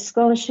Soto's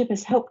scholarship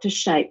has helped to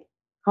shape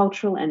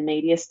cultural and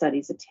media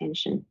studies'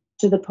 attention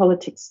to the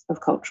politics of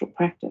cultural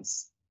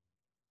practice.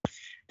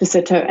 De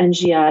Soto and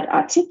Giard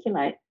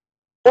articulate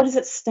what is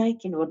at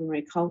stake in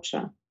ordinary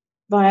culture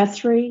via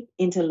three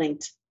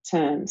interlinked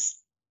terms: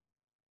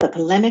 the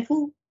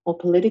polemical or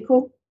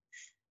political,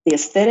 the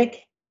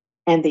aesthetic,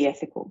 and the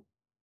ethical.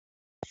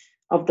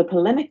 Of the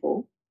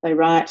polemical, they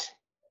write,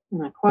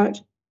 and I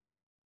quote,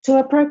 "To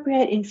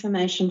appropriate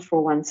information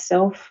for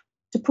oneself,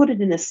 to put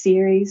it in a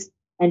series,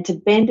 and to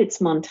bend its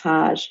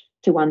montage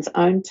to one's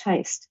own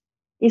taste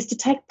is to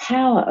take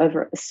power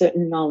over a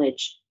certain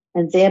knowledge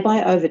and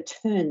thereby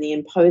overturn the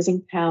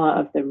imposing power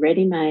of the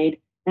ready-made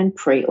and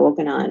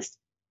pre-organised,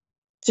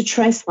 to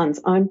trace one's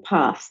own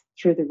path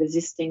through the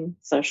resisting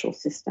social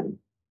system."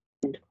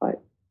 End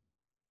quote.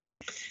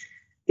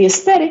 The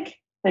aesthetic,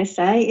 they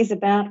say, is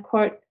about,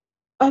 quote,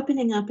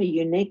 "opening up a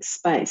unique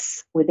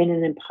space within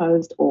an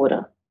imposed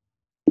order."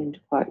 End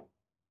quote.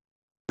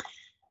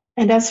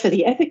 And as for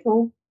the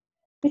ethical,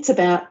 it's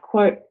about,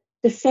 quote,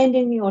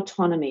 "defending the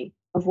autonomy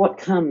of what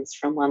comes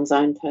from one's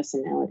own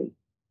personality."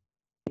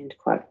 End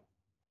quote.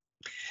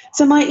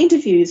 So my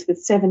interviews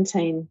with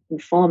 17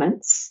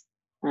 informants,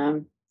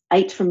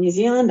 8 from New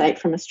Zealand, 8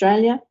 from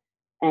Australia,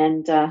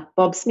 and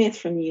Bob Smith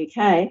from the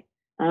UK,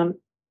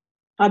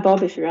 hi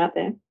Bob if you're out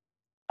there,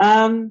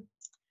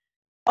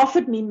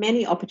 offered me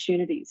many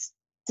opportunities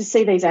to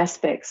see these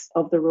aspects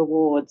of the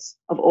rewards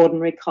of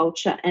ordinary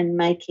culture and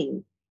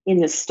making in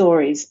the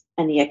stories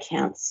and the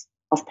accounts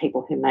of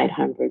people who made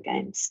homebrew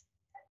games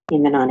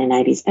in the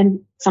 1980s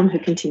and some who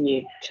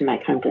continue to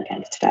make homebrew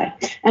games today.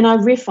 And I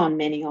riff on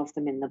many of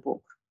them in the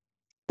book.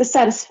 The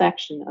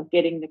satisfaction of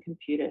getting the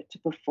computer to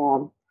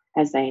perform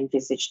as they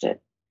envisaged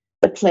it,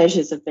 the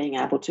pleasures of being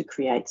able to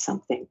create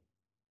something,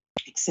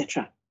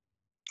 etc.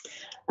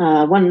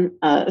 One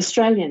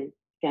Australian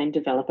game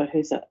developer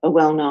who's a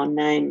well-known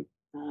name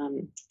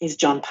is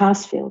John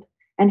Passfield,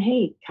 and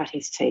he cut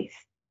his teeth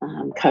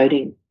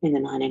coding in the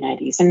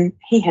 1980s, and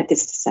he had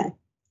this to say.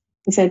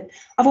 He said,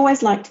 "I've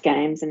always liked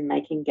games and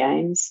making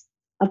games.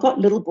 I've got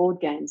little board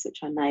games which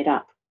I made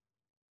up.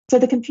 So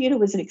the computer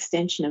was an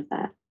extension of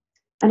that.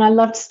 And I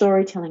loved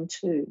storytelling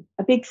too.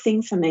 A big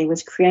thing for me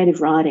was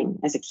creative writing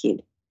as a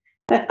kid.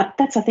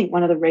 That's, I think,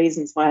 one of the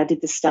reasons why I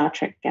did the Star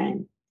Trek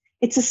game.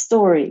 It's a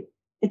story.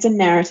 It's a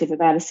narrative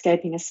about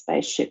escaping a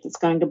spaceship that's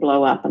going to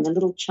blow up and the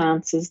little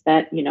chances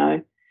that, you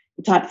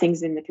type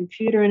things in the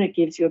computer and it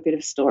gives you a bit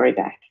of story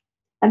back."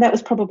 And that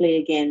was probably,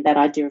 again, that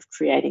idea of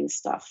creating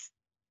stuff,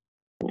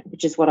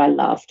 which is what I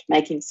loved,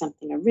 making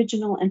something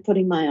original and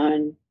putting my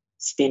own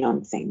spin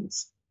on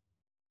things.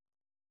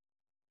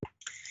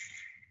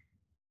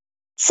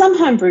 Some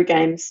homebrew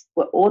games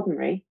were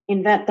ordinary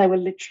in that they were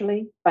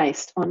literally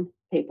based on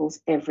people's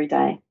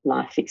everyday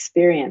life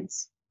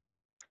experience.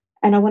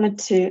 And I wanted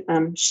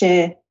to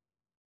share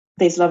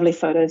these lovely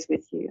photos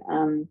with you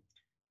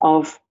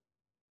of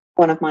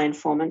one of my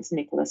informants,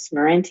 Nicholas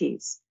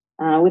Marentes,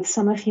 with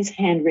some of his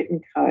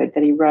handwritten code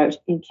that he wrote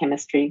in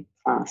chemistry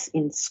class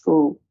in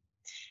school.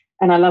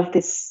 And I love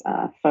this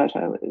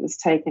photo. It was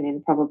taken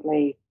in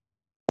probably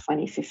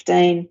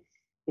 2015.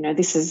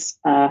 This is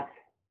a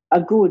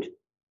good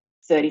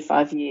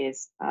 35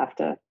 years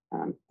after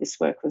this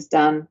work was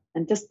done,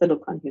 and just the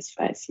look on his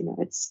face,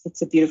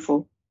 it's a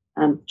beautiful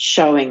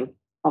showing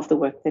of the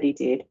work that he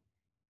did.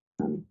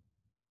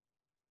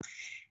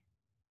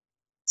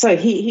 So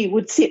he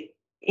would sit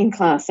in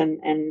class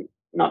and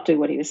not do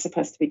what he was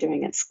supposed to be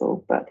doing at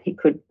school, but he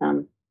could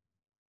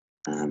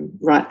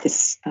write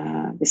this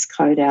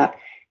code out,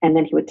 and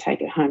then he would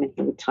take it home and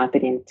he would type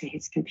it into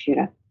his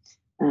computer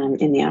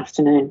in the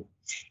afternoon.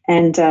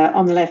 And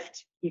on the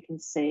left, you can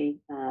see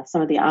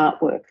some of the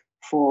artwork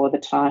for the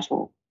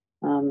title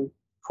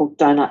called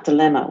Donut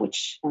Dilemma,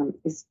 which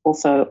is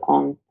also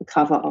on the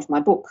cover of my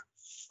book,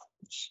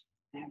 which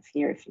I have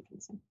here if you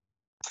can see.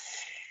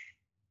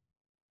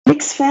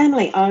 Nick's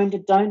family owned a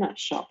donut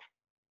shop,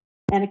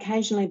 and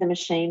occasionally the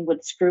machine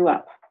would screw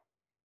up.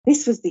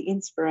 This was the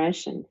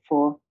inspiration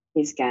for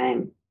his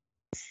game.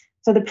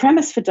 So the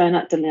premise for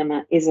Donut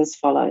Dilemma is as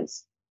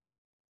follows.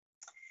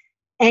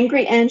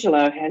 Angry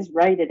Angelo has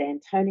raided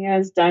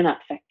Antonio's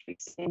donut factory,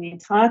 sending the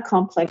entire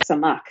complex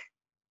amok.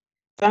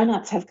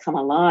 Donuts have come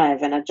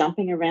alive and are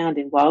jumping around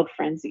in wild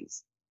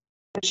frenzies.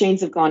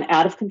 Machines have gone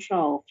out of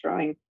control,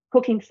 throwing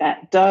cooking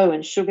fat, dough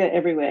and sugar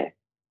everywhere.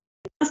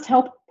 We must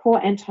help poor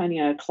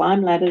Antonio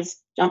climb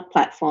ladders, jump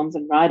platforms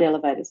and ride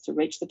elevators to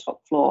reach the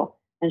top floor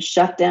and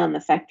shut down the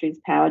factory's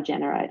power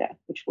generator,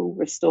 which will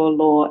restore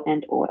law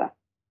and order.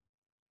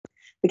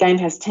 The game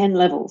has 10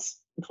 levels,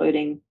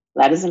 including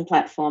ladders and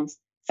platforms,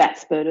 fat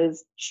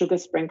spurters, sugar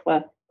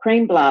sprinkler,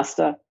 cream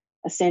blaster,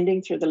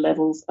 ascending through the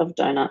levels of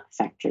donut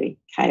factory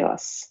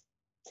chaos.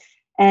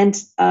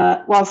 And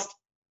whilst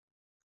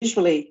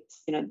visually,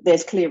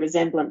 there's clear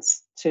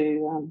resemblance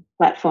to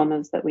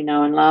platformers that we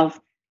know and love,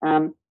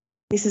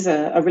 this is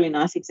a really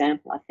nice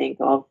example, I think,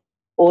 of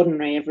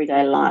ordinary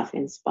everyday life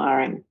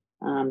inspiring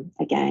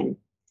a game.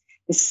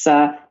 This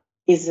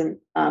isn't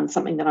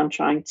something that I'm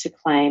trying to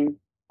claim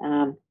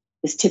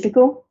is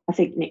typical. I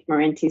think Nick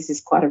Marentes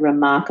is quite a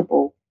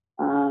remarkable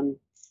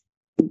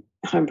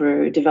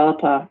homebrew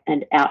developer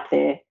and out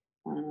there,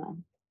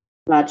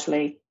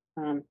 largely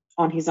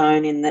on his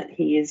own, in that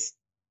he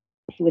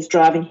was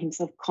driving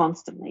himself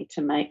constantly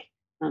to make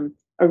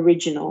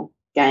original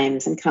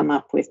games and come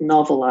up with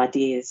novel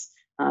ideas.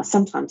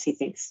 Sometimes he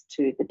thinks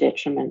to the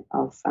detriment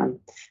of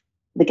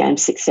the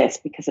game's success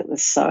because it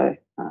was so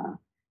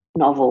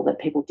novel that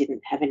people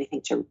didn't have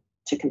anything to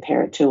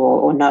compare it to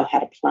or know how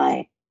to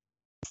play.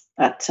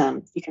 But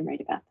you can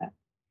read about that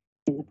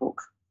in the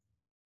book.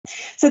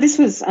 So this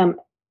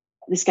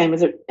game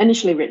was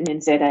initially written in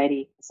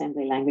Z80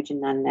 assembly language in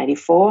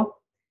 1984,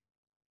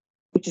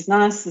 which is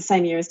nice. The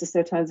same year as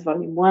Deserto's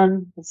Volume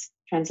 1 was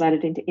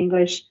translated into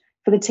English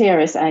for the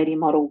TRS-80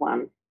 Model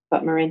 1,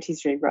 but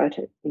Marentes rewrote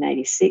it in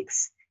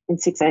 86 in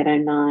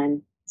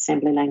 6809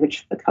 assembly language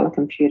for the colour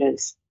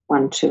computers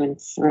 1, 2 and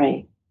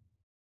 3.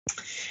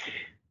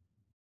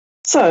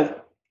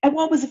 So at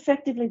what was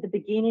effectively the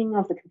beginning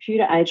of the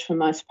computer age for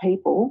most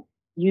people,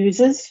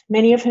 users,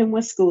 many of whom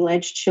were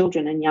school-aged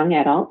children and young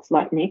adults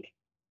like Nick,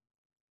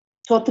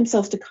 taught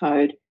themselves to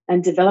code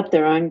and developed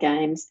their own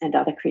games and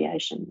other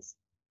creations.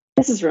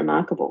 This is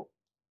remarkable.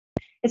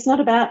 It's not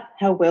about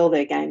how well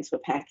their games were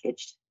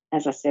packaged,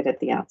 as I said at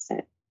the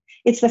outset.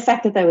 It's the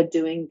fact that they were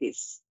doing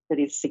this that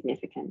is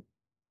significant.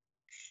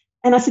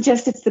 And I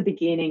suggest it's the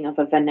beginning of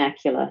a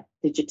vernacular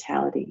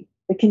digitality,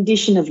 the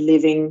condition of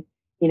living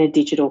in a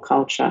digital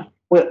culture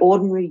where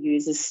ordinary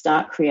users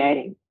start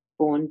creating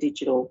born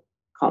digital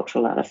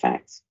cultural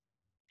artefacts.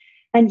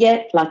 And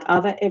yet, like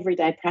other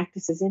everyday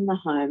practices in the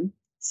home,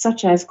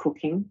 such as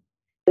cooking,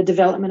 the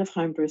development of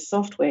homebrew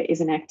software is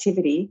an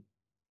activity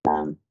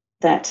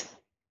that,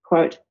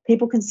 quote,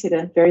 people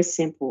consider very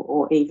simple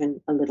or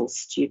even a little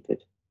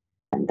stupid.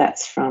 And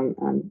that's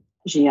from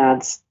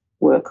Giard's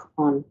work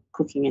on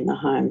cooking in the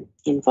home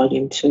in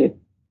Volume 2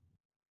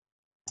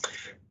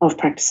 of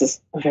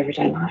Practices of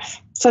Everyday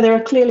Life. So there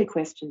are clearly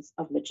questions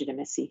of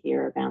legitimacy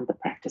here around the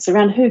practice,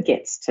 around who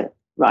gets to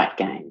write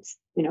games,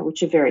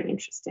 which are very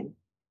interesting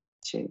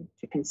to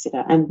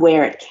consider, and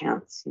where it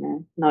counts,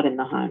 not in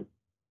the home.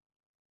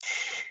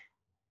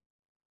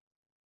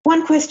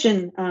 One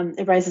question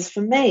it raises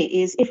for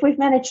me is if we've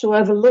managed to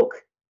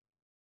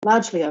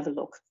largely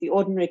overlook the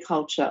ordinary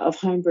culture of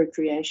homebrew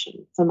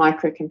creation for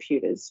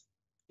microcomputers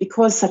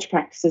because such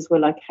practices were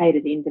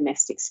located in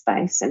domestic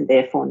space and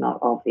therefore not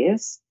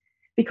obvious,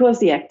 because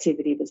the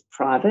activity was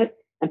private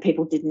and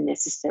people didn't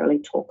necessarily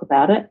talk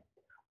about it,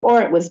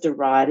 or it was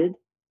derided.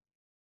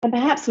 And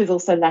perhaps we've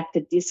also lacked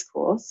a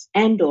discourse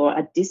and/or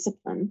a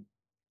discipline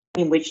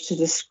in which to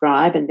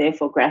describe and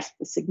therefore grasp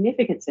the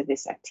significance of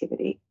this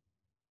activity.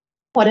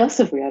 What else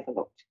have we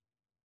overlooked?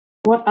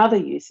 What other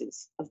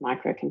uses of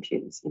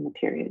microcomputers in the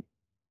period?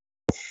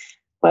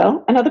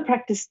 Well, another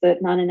practice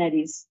that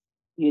 1980s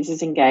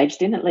users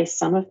engaged in, at least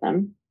some of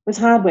them, was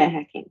hardware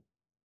hacking.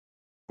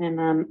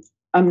 And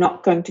I'm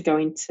not going to go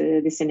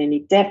into this in any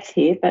depth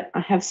here, but I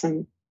have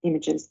some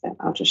images that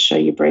I'll just show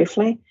you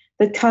briefly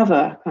that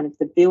cover kind of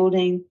the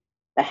building,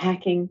 the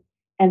hacking,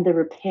 and the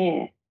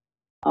repair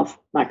of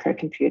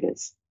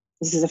microcomputers.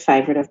 This is a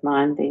favourite of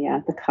mine,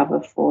 the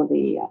cover for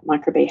the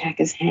Microbee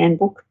Hacker's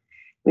Handbook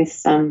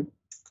with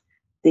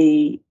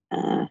the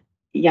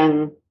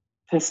young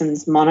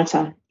person's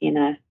monitor in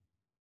a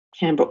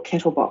Cambrook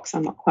kettle box.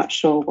 I'm not quite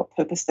sure what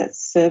purpose that's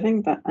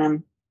serving, but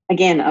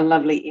again, a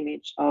lovely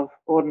image of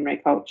ordinary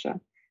culture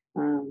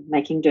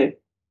making do.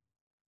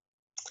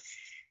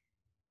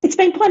 It's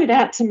been pointed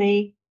out to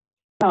me,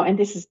 and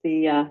this is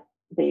the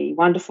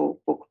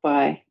wonderful book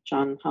by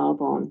John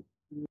Heilborn,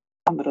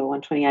 Commodore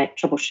 128,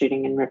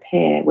 Troubleshooting and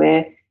Repair,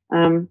 where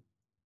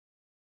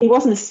it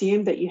wasn't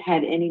assumed that you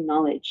had any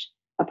knowledge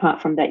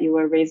apart from that you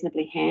were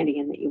reasonably handy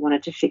and that you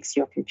wanted to fix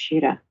your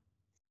computer,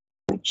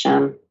 which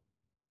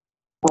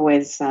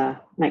always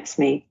makes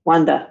me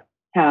wonder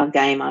how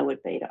game I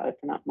would be to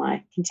open up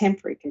my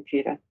contemporary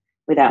computer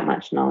without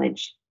much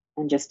knowledge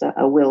and just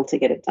a will to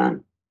get it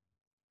done.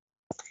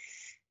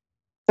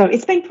 So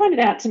it's been pointed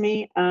out to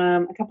me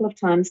a couple of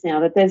times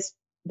now that there's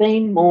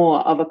been more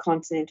of a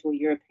continental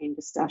European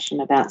discussion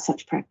about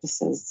such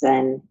practices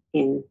than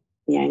in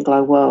the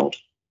Anglo world.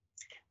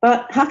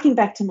 But harking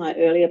back to my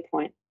earlier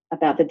point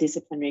about the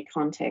disciplinary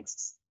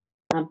contexts,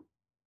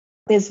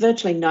 there's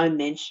virtually no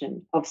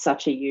mention of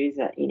such a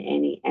user in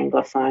any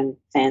Anglophone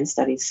fan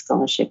studies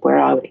scholarship where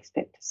I would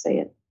expect to see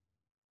it.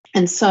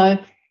 And so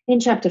in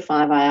Chapter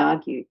 5, I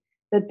argue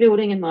that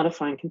building and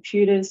modifying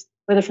computers,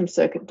 whether from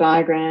circuit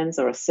diagrams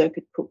or a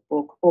circuit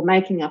cookbook or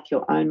making up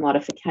your own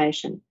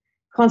modification,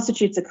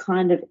 constitutes a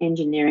kind of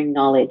engineering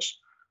knowledge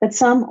that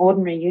some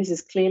ordinary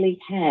users clearly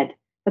had,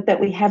 but that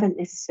we haven't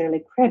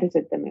necessarily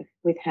credited them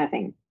with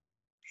having.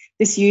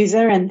 This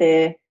user and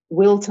their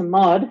will to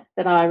mod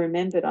that I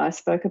remembered I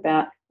spoke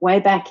about way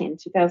back in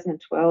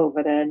 2012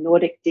 at a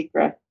Nordic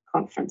DIGRA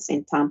conference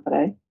in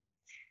Tampere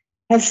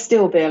has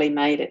still barely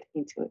made it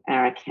into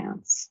our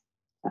accounts.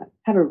 So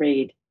have a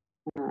read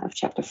of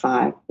Chapter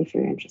 5 if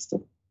you're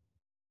interested.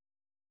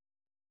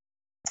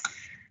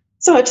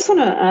 So I just want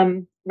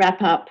to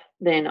wrap up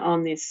then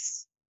on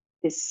this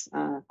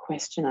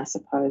question, I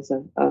suppose,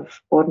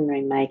 of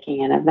ordinary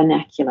making and a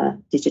vernacular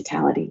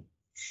digitality.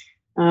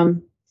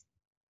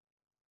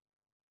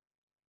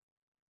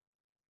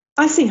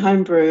 I see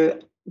homebrew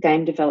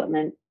game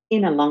development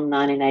in a long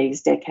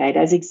 1980s decade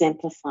as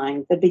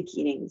exemplifying the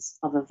beginnings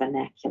of a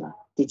vernacular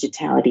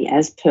digitality,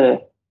 as per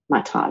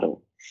my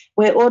title,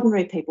 where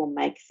ordinary people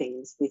make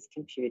things with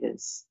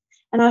computers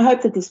And I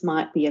hope that this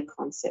might be a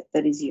concept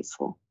that is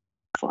useful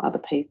for other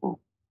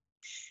people.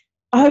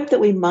 I hope that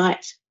we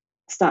might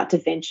start to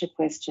venture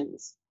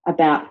questions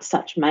about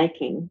such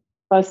making,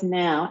 both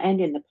now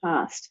and in the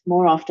past,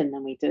 more often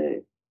than we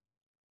do.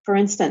 For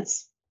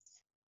instance,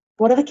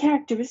 what are the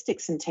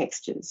characteristics and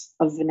textures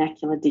of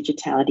vernacular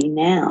digitality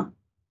now?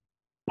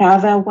 How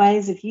have our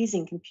ways of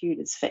using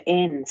computers for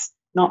ends,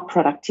 not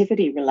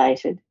productivity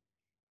related,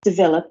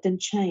 developed and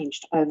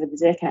changed over the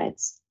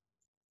decades?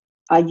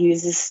 Are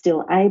users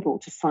still able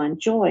to find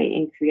joy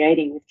in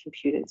creating with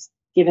computers,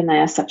 given they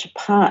are such a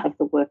part of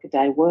the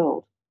workaday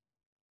world?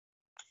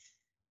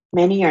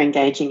 Many are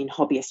engaging in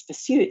hobbyist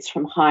pursuits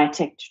from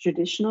high-tech to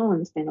traditional, and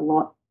there's been a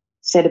lot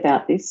said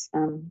about this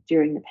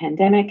during the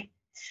pandemic.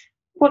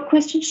 What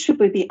questions should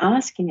we be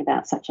asking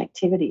about such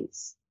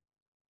activities?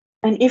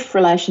 And if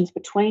relations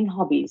between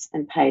hobbies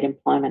and paid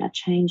employment are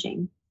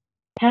changing,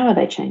 how are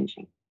they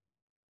changing?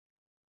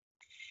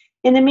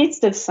 In the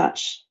midst of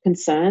such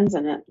concerns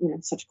and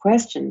such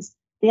questions,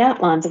 the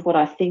outlines of what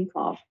I think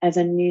of as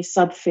a new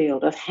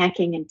subfield of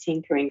hacking and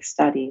tinkering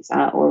studies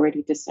are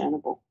already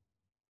discernible.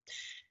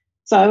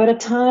 So at a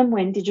time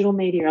when digital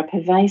media are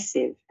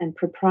pervasive and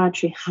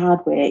proprietary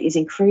hardware is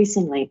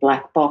increasingly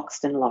black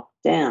boxed and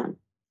locked down,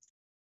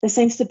 there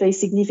seems to be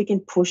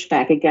significant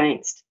pushback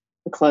against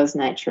the closed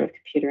nature of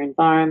computer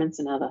environments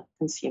and other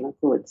consumer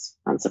goods,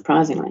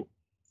 unsurprisingly,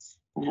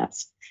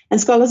 perhaps.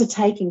 And scholars are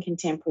taking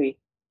contemporary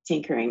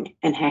tinkering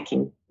and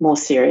hacking more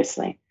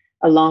seriously,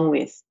 along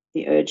with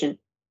the urgent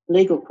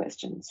legal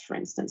questions, for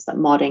instance, that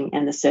modding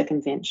and the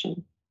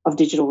circumvention of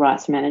digital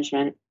rights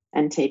management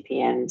and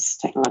TPM's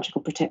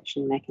technological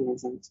protection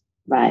mechanisms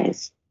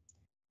raise,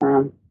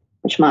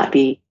 which might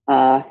be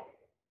a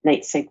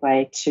neat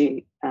segue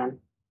to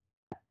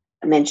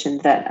mention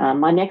that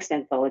my next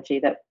anthology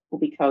that will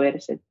be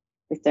co-edited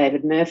with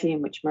David Murphy,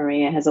 in which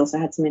Maria has also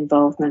had some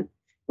involvement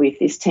with,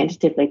 is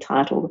tentatively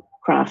titled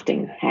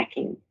Crafting,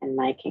 Hacking and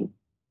Making.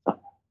 So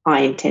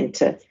I intend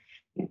to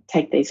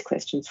take these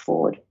questions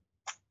forward.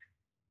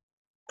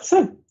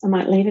 So I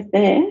might leave it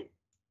there.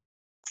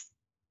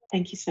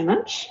 Thank you so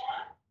much.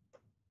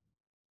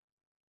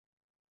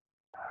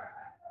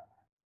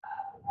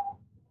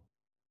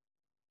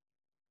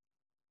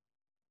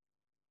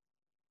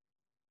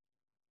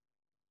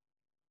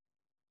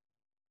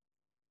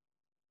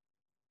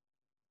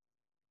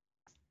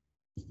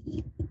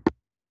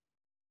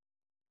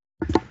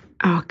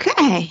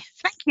 Okay,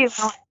 thank you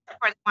for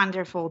the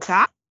wonderful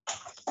talk.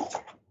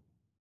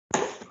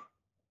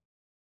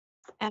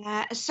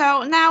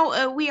 So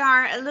now we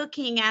are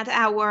looking at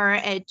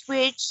our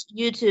Twitch,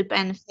 YouTube,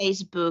 and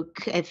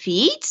Facebook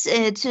feeds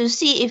to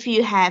see if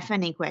you have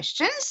any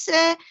questions,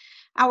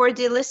 our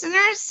dear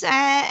listeners.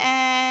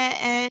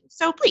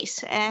 So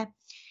please,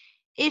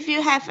 if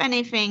you have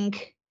anything,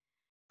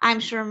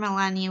 I'm sure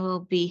Melanie will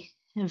be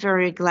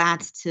very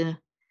glad to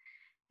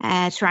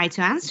try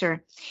to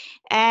answer.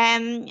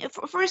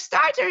 For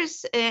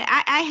starters,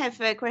 I have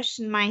a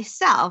question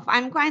myself.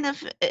 I'm kind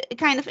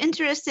of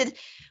interested.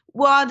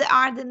 What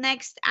are the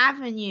next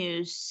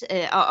avenues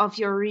of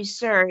your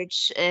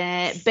research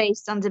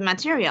based on the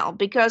material?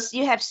 Because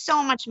you have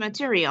so much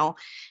material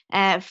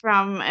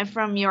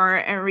from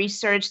your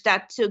research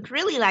that took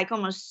really like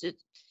almost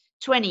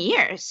 20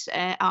 years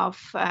of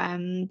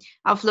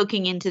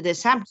looking into the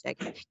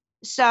subject.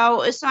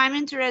 So I'm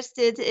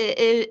interested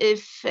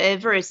if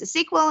there is a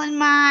sequel in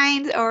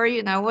mind, or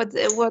what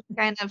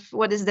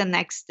is the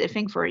next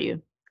thing for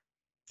you?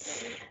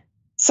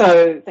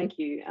 So thank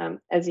you.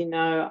 As you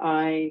know,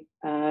 I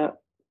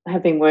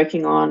have been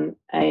working on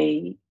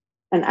an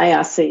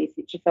ARC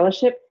Future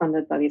Fellowship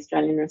funded by the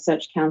Australian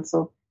Research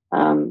Council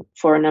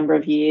for a number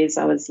of years.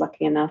 I was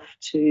lucky enough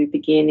to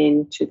begin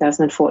in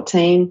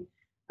 2014,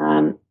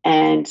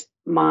 and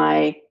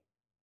my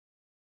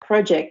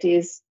project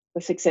is a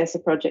successor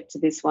project to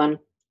this one,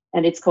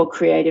 and it's called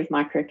Creative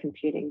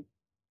Microcomputing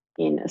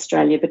in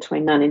Australia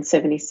between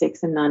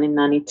 1976 and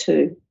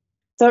 1992.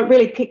 So it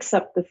really picks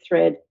up the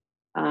thread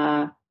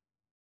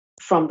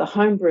from the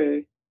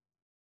homebrew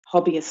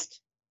hobbyist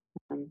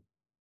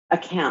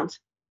account,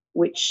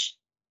 which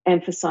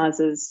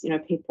emphasizes,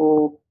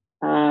 people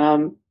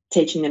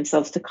teaching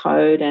themselves to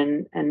code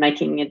and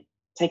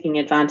taking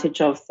advantage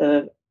of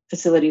the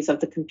facilities of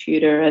the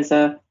computer as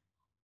a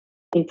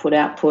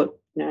input-output,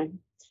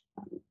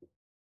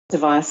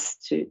 device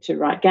to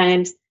write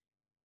games,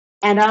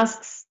 and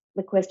asks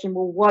the question,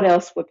 well, what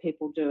else were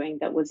people doing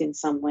that was in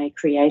some way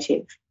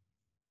creative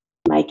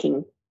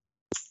making?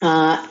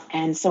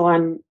 And so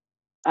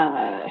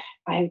I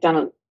have done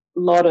a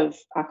lot of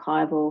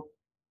archival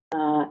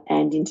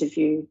and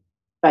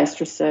interview-based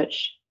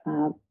research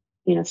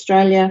in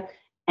Australia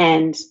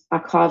and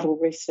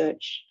archival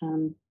research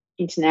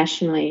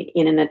internationally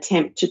in an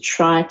attempt to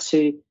try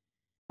to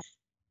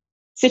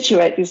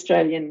situate the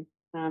Australian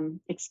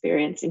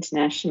experience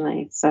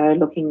internationally. So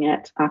looking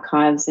at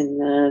archives in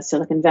the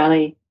Silicon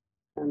Valley,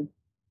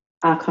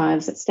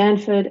 archives at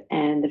Stanford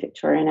and the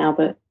Victoria and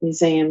Albert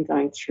Museum,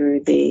 going through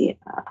the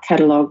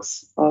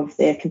catalogues of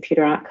their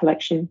computer art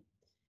collection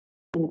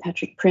in the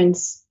Patrick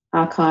Prince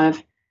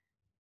archive,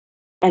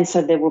 And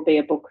so there will be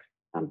a book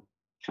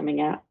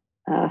coming out,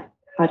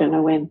 I don't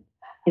know when,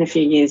 in a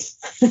few years.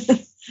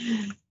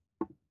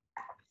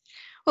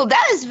 Well,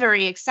 that is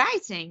very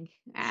exciting.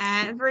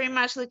 Very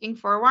much looking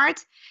forward.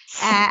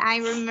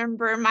 I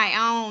remember my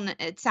own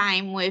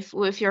time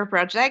with your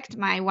project,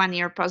 my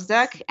 1-year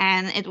postdoc,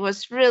 and it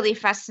was really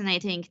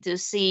fascinating to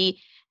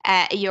see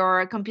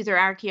your computer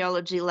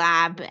archaeology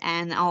lab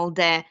and all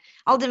the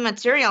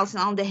materials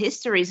and all the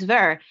histories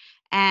there.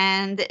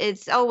 And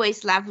it's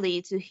always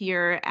lovely to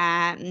hear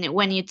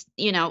when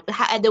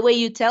the way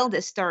you tell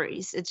the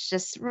stories. It's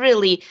just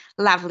really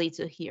lovely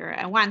to hear.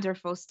 A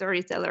wonderful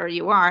storyteller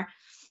you are.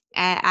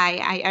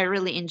 I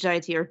really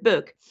enjoyed your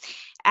book.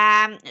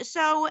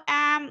 So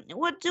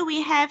what do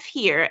we have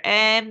here?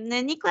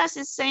 Niklas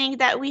is saying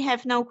that we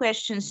have no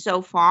questions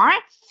so far.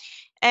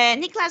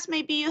 Niklas,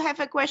 maybe you have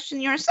a question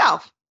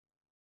yourself.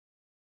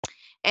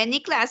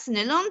 Niklas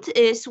Nylund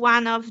is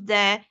one of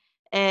the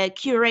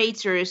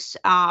curators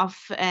of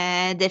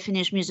the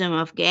Finnish Museum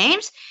of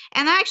Games.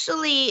 And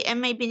actually,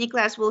 maybe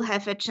Niklas will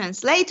have a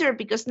chance later,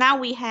 because now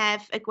we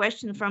have a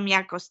question from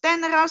Jarkko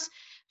Stenros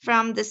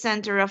from the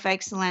Center of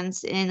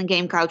Excellence in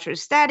Game Culture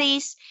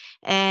Studies,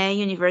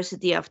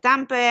 University of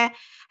Tampere.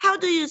 How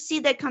do you see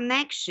the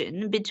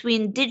connection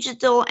between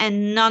digital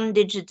and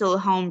non-digital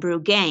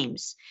homebrew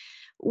games?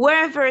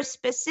 Were there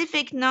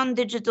specific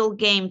non-digital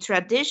game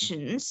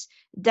traditions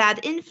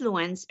that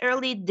influence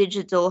early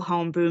digital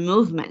homebrew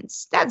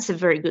movements? That's a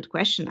very good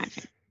question, I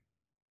think.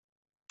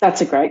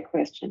 That's a great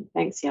question.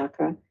 Thanks,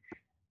 Jarkko.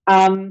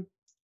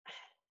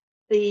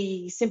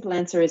 The simple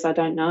answer is I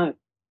don't know.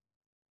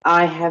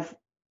 I have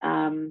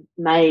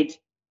made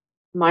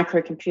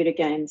microcomputer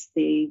games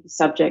the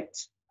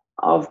subject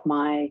of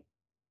my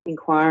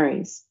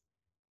inquiries.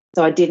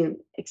 So I didn't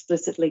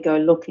explicitly go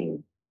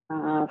looking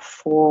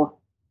for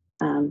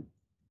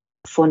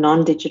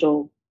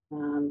non-digital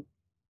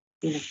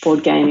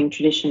board gaming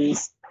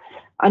traditions.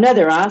 I know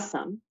there are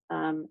some,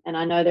 and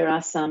I know there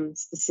are some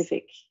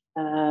specific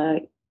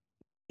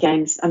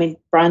games. I mean,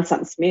 Brian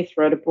Sutton-Smith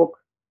wrote a book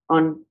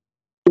on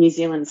New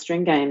Zealand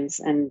string games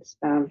and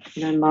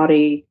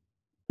Māori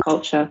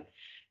culture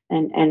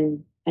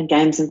and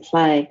games and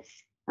play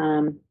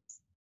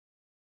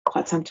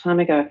quite some time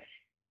ago,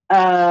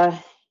 and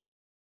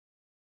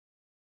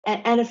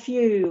a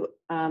few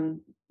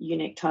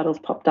unique titles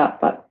popped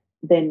up, but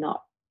they're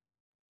not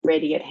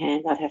ready at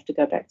hand. I'd have to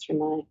go back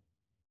through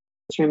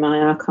my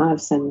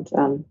archives and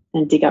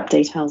dig up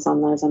details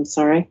on those. I'm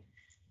sorry,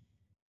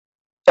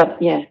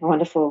 but yeah,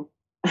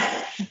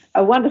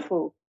 a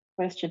wonderful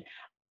question.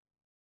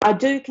 I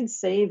do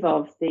conceive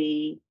of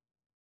the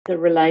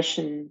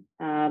relation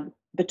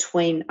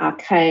between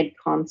arcade,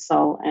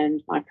 console,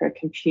 and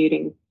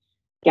microcomputing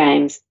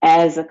games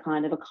as a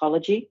kind of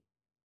ecology,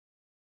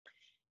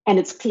 and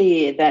it's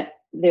clear that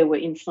there were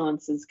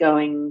influences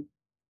going,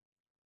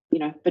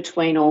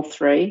 between all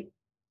three,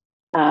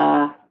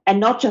 and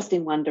not just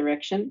in one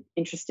direction,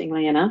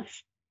 interestingly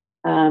enough.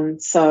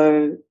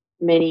 So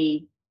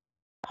many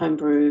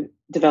homebrew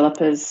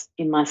developers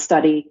in my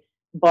study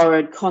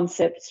borrowed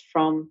concepts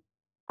from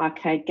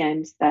arcade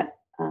games that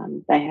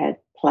they had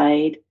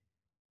played,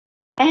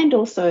 and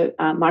also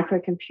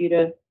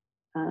microcomputer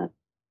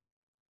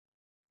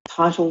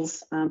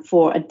titles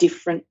for a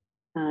different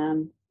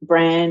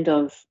brand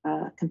of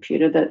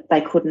computer that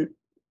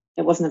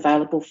it wasn't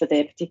available for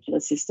their particular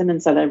system,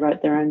 and so they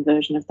wrote their own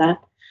version of that.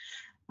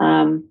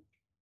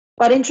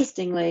 But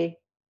interestingly,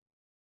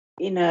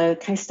 in a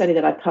case study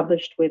that I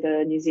published with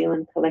a New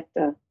Zealand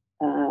collector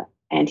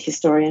and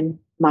historian,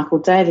 Michael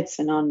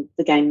Davidson, on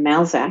the game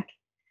Malzac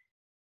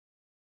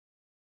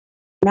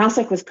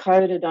was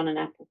coded on an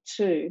Apple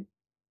II,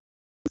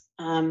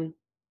 and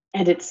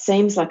it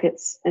seems like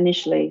it's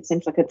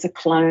a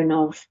clone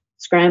of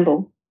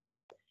Scramble.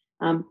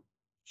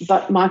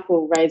 But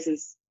Michael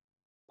raises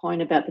a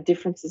point about the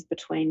differences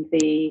between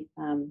the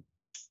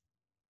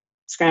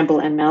Scramble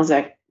and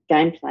Malzac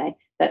gameplay,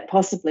 that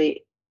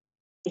possibly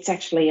it's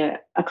actually a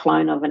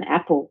clone of an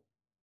Apple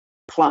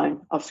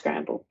clone of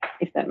Scramble,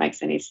 if that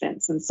makes any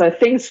sense. And so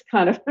things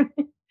kind of,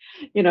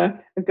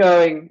 are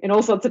going in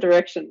all sorts of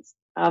directions.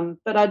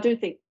 But I do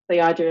think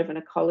the idea of an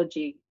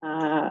ecology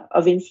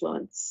of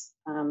influence,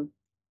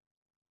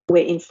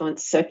 where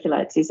influence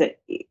circulates, is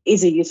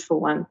a useful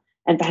one.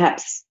 And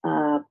perhaps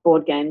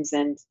board games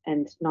and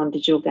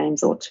non-digital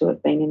games ought to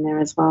have been in there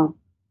as well.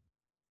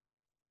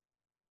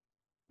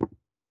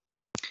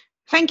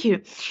 Thank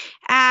you.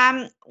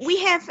 We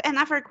have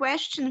another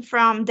question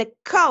from the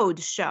Code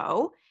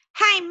Show.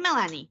 Hi,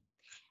 Melanie.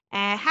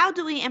 How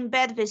do we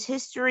embed this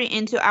history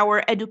into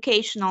our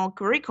educational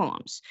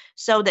curriculums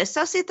so the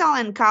societal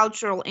and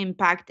cultural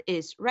impact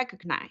is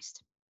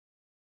recognized?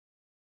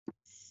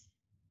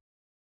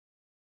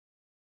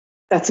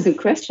 That's a good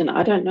question.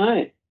 I don't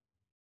know.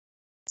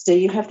 Do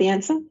you have the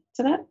answer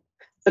to that?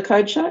 The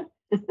Code Show?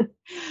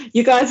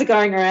 You guys are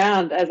going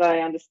around, as I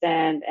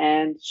understand,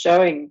 and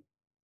showing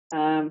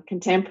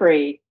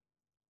contemporary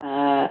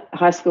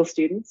high school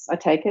students, I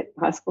take it,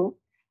 high school,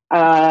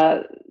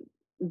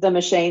 the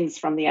machines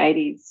from the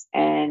 80s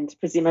and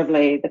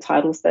presumably the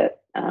titles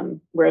that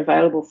were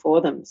available for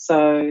them.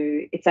 So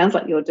it sounds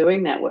like you're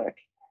doing that work.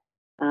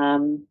 I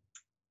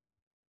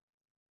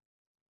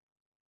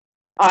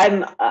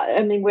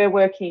mean, we're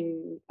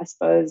working, I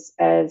suppose,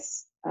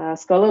 as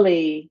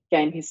scholarly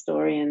game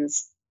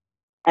historians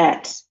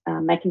at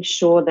making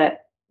sure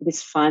that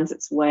this finds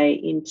its way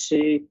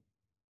into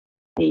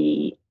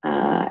the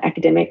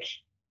academic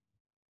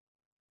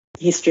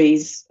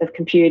histories of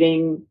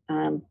computing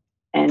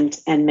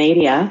and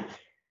media.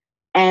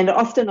 And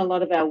often a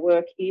lot of our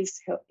work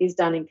is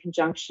done in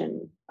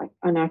conjunction.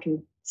 I know I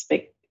can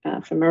speak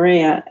for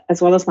Maria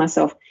as well as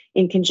myself,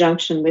 in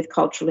conjunction with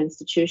cultural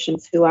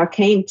institutions who are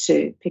keen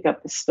to pick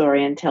up the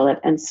story and tell it.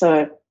 And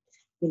so,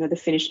 the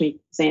Finnish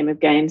Museum of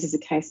Games is a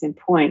case in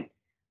point.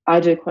 I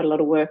do quite a lot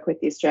of work with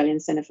the Australian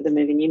Centre for the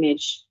Moving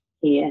Image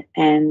here,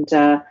 and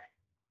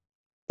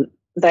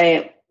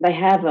they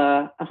have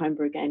a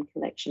homebrew game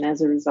collection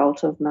as a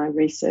result of my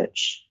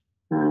research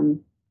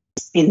in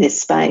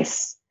this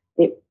space.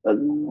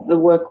 The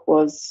work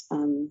was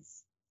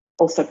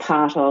also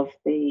part of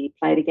the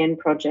Play It Again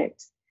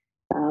project,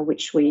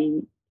 which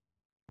the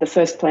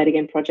first Play It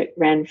Again project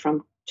ran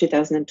from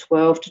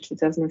 2012 to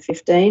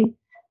 2015,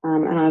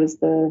 and I was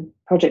the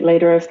project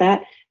leader of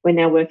that. We're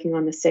now working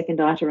on the second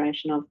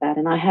iteration of that,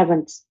 and I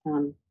haven't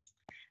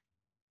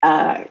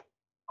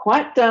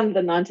quite done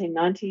the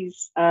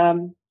 1990s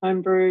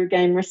homebrew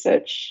game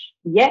research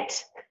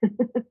yet,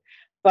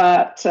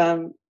 but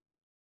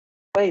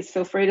please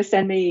feel free to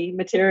send me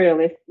material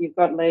if you've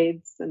got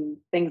leads and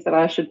things that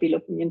I should be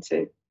looking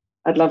into.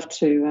 I'd love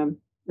to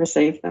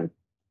receive them.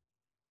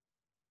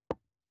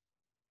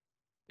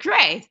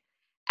 Great.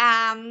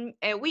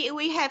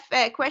 We have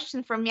a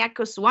question from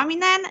Jaakko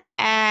Suominen.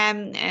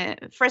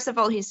 First of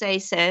all, he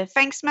says,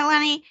 thanks,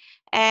 Melanie.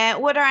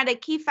 What are the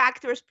key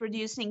factors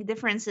producing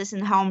differences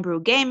in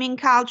homebrew gaming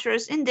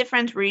cultures in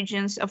different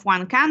regions of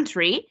one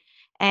country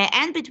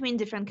and between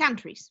different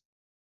countries?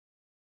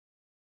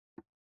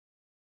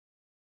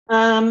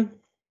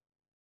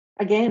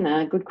 Again,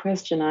 a good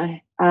question.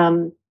 I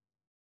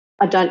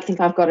don't think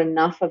I've got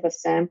enough of a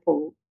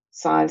sample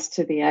size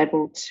to be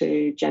able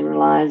to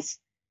generalize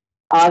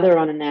either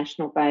on a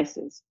national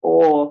basis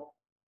or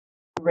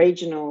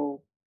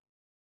regional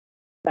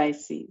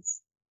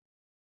bases.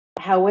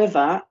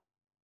 However,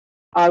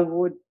 I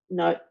would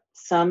note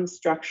some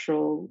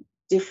structural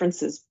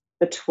differences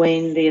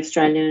between the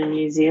Australian and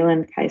New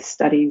Zealand case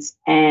studies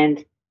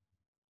and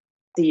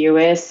the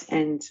US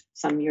and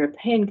some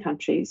European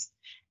countries.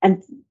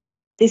 And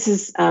this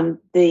is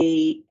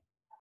the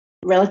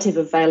relative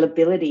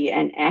availability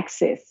and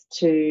access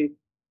to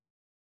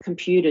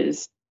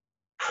computers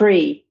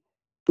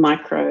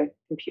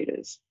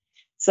pre-microcomputers.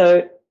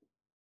 So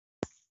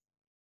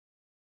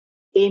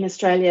in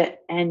Australia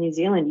and New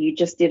Zealand, you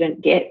just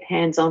didn't get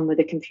hands-on with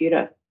a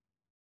computer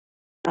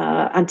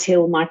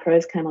until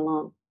micros came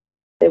along.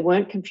 There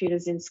weren't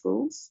computers in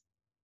schools.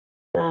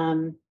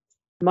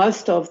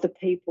 Most of the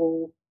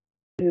people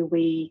who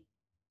we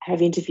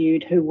have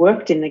interviewed who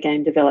worked in the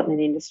game development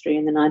industry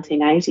in the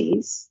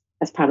 1980s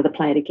as part of the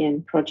Play It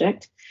Again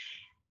project,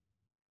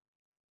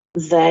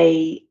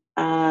 they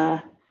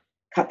cut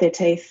their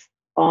teeth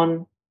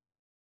on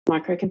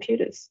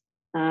microcomputers.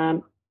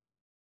 I've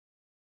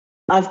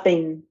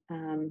been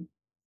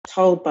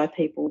told by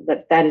people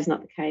that that is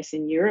not the case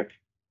in Europe,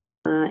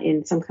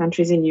 in some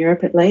countries in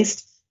Europe at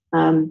least.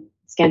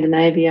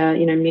 Scandinavia,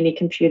 mini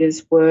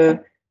computers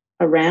were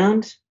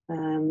around.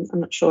 I'm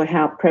not sure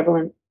how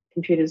prevalent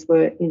computers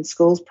were in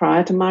schools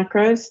prior to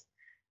micros.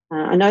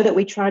 I know that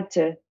we tried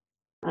to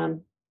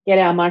get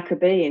our micro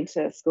B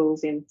into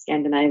schools in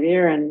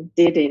Scandinavia and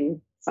did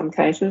in some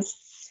cases.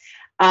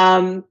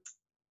 In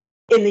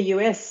the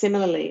US,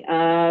 similarly,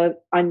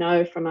 I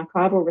know from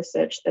archival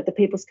research that the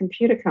People's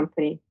Computer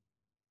Company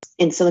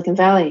in Silicon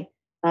Valley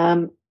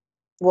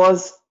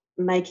was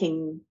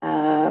making,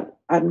 I'm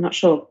not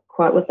sure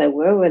quite what they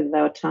were, whether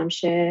they were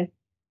timeshare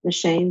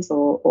machines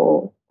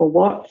or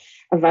what,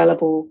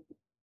 available,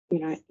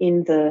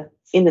 in the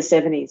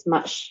 70s,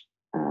 much,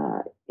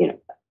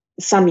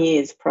 some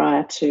years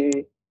prior to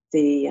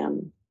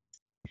the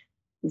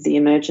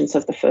emergence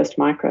of the first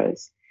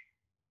micros.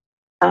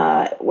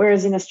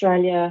 Whereas in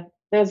Australia,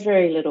 there's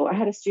very little. I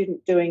had a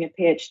student doing a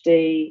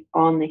PhD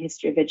on the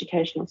history of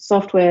educational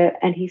software,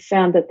 and he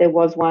found that there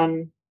was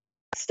one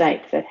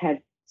state that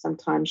had some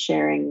time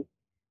sharing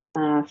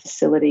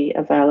facility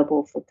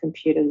available for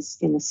computers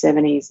in the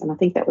 70s, and I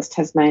think that was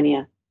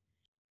Tasmania.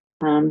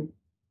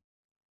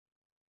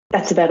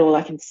 That's about all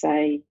I can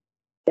say,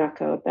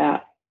 Jaakko,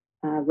 about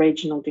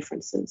regional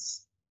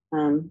differences.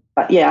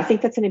 But yeah, I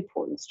think that's an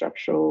important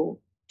structural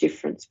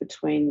difference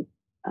between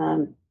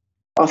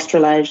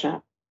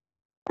Australasia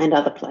and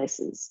other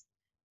places.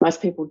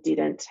 Most people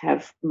didn't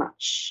have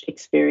much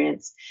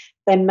experience.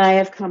 They may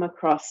have come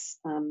across,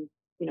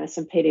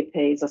 some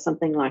PDPs or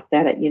something like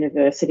that at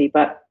university,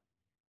 but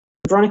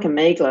Veronica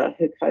Meagler,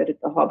 who coded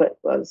The Hobbit,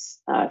 was,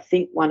 I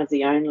think, one of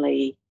the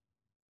only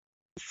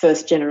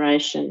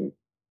first-generation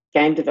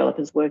game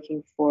developers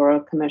working for a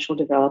commercial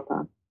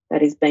developer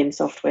that is Beam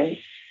Software,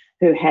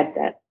 who had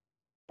that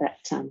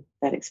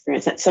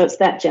experience. So it's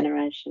that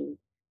generation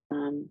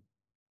who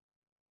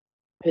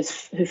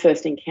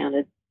first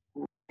encountered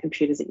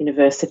computers at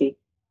university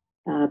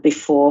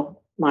before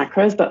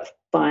micros, but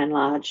by and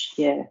large,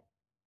 yeah,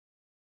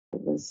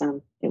 it was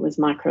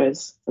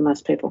micros for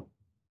most people.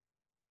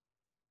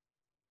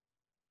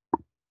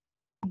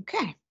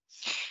 Okay.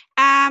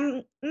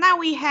 Now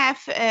we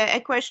have a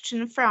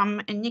question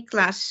from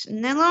Niklas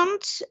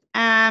Nylund,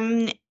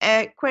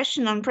 a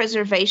question on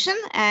preservation,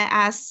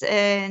 as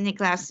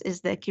Niklas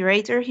is the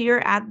curator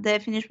here at the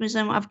Finnish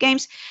Museum of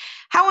Games.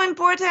 How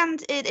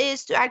important it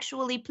is to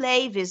actually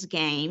play these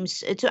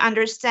games to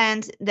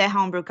understand the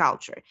homebrew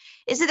culture?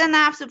 Is it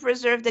enough to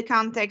preserve the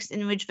context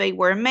in which they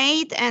were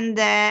made and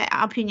the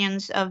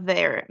opinions of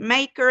their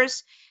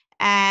makers?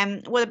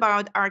 What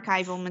about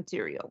archival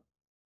material?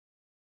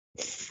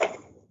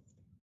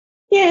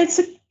 Yeah,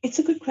 it's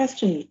a good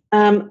question.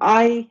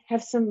 I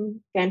have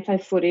some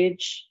gameplay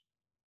footage,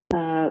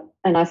 and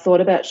I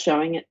thought about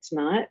showing it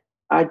tonight.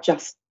 I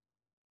just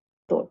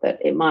thought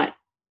that it might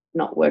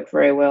not work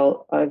very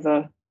well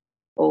over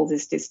all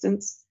this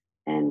distance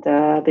and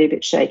be a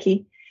bit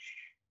shaky.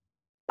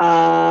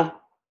 The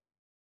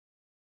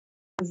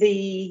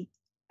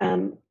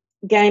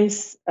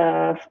games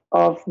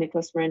of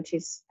Nicholas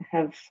Marentis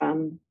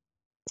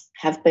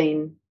have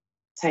been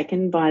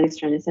taken by the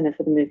Australian Centre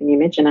for the Moving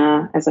Image and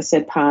are, as I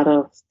said, part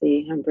of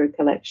the Homebrew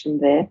collection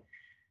there,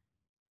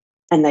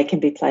 and they can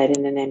be played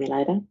in an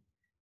emulator.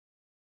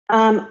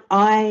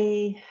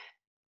 I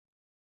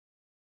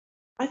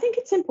think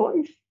it's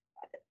important.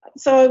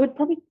 So I would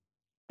probably,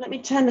 let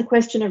me turn the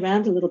question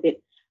around a little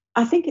bit.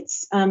 I think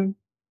it's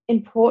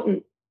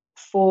important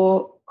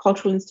for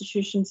cultural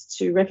institutions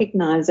to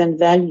recognise and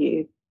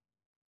value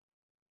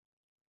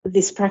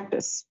this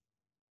practice,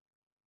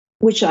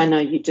 which I know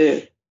you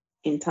do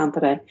in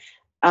Tampere.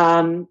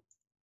 But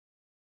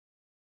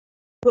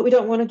we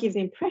don't want to give the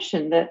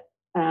impression that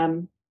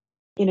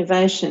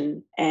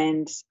innovation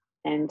and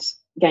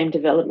game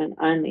development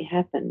only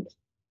happened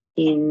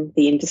in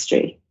the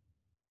industry,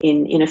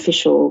 in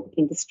official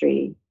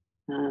industry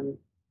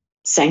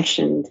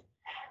sanctioned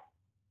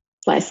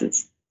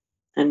places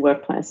and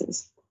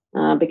workplaces,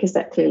 because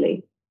that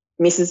clearly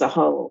misses a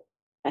whole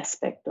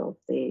aspect of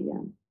the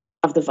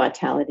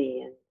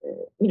vitality and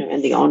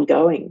and the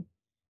ongoing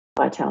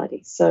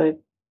vitality. So,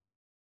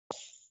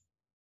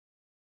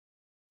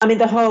 I mean,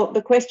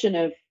 the question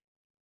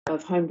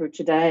of homebrew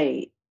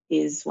today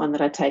is one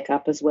that I take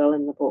up as well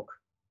in the book,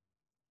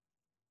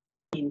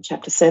 in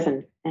chapter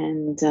 7,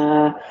 and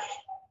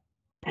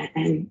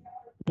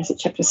is it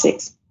chapter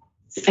 6?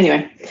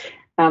 Anyway,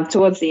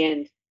 towards the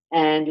end,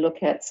 and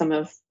look at some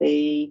of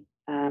the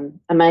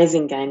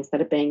amazing games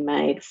that are being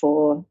made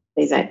for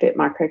these 8-bit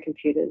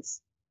microcomputers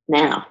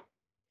now,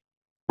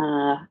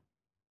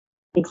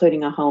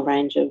 including a whole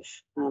range of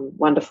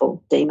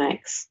wonderful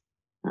demakes,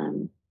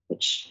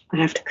 which I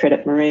have to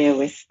credit Maria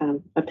with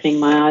opening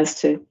my eyes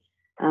to.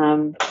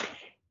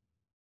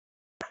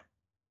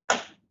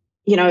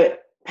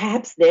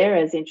 Perhaps they're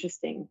as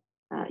interesting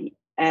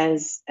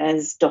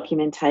as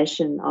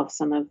documentation of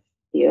some of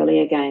the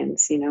earlier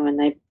games,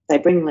 and they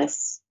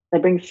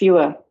bring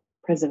fewer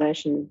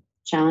preservation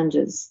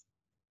challenges,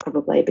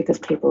 probably because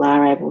people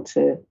are able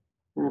to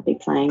be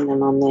playing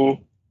them on their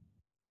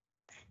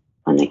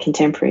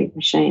contemporary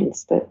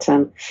machines. But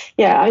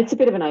yeah, it's a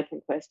bit of an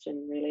open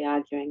question, really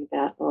arguing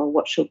about, well,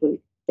 what should we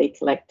be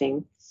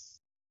collecting?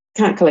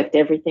 Can't collect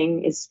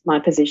everything is my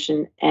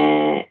position,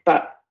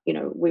 but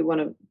we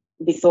want to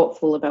be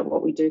thoughtful about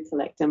what we do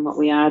collect and what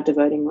we are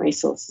devoting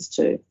resources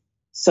to,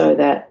 so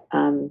that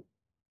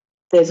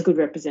there's a good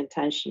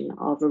representation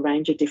of a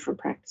range of different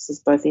practices,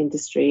 both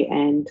industry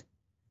and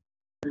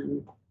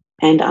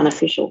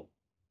unofficial,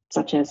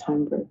 such as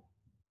homebrew.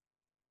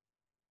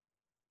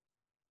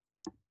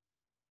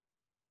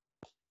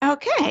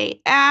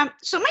 Okay,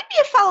 so maybe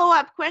a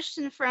follow-up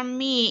question from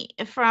me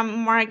from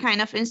more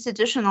kind of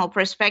institutional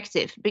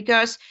perspective,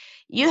 because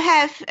you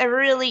have a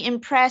really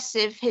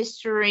impressive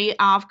history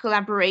of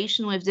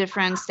collaboration with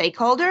different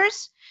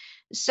stakeholders.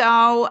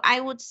 So I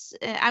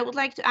would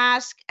like to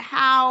ask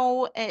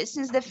how,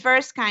 since the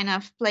first kind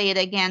of Play It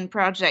Again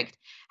project,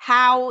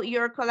 how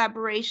your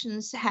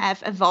collaborations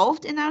have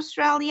evolved in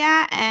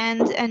Australia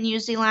and New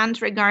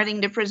Zealand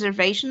regarding the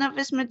preservation of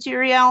this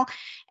material,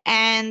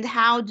 and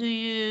how do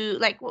you,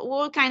 like,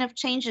 what kind of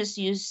changes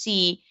you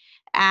see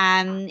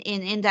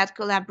in that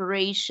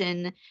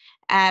collaboration?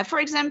 For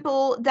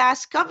example,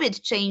 does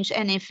COVID change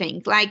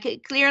anything?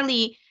 Like,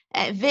 clearly,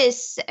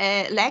 this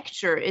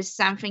lecture is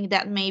something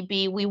that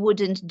maybe we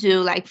wouldn't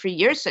do like 3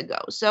 years ago.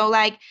 So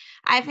like,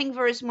 I think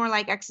there is more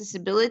like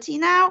accessibility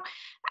now.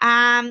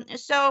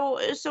 So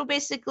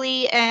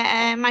basically,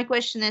 my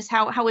question is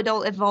how it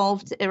all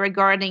evolved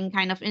regarding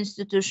kind of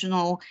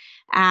institutional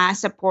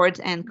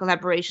support and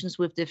collaborations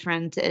with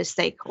different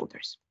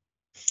stakeholders.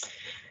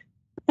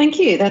 Thank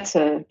you. That's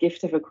a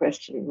gift of a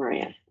question,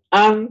 Maria.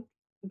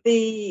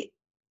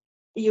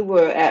 You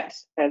were at,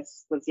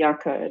 as was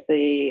Jaakko,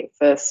 the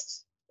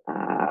first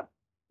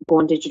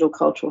Born Digital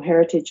Cultural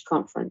Heritage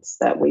Conference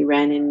that we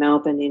ran in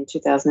Melbourne in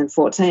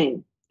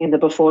 2014, in the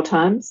before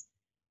times.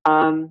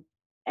 And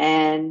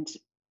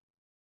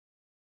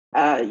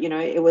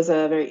it was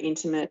a very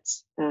intimate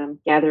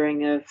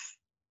gathering of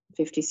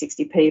 50,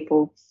 60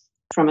 people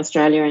from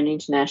Australia and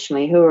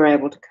internationally who were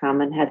able to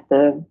come and had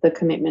the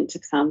commitment to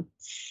come.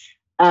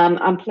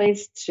 I'm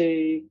pleased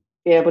to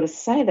be able to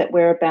say that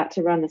we're about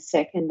to run the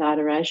second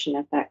iteration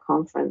of that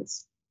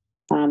conference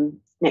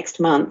next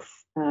month,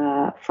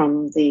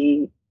 from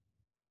the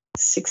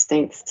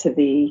 16th to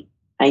the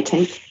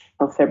 18th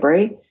of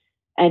February,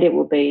 and it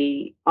will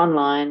be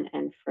online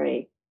and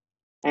free.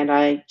 And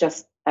I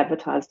just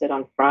advertised it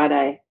on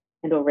Friday,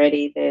 and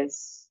already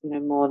there's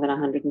more than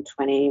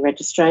 120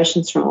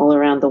 registrations from all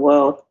around the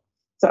world.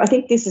 So I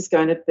think this is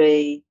going to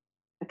be,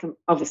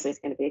 obviously it's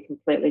going to be a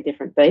completely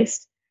different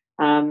beast,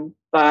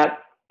 but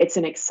it's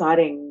an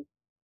exciting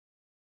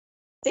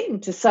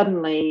thing to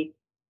suddenly,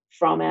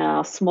 from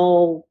our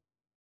small,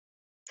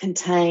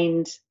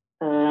 contained,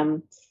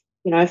 feeling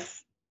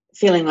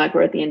like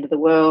we're at the end of the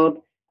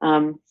world,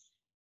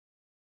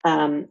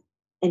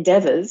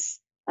 endeavours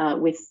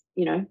with,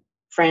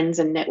 friends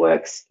and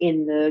networks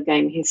in the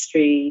game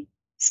history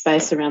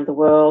space around the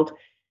world,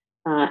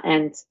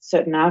 and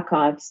certain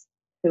archives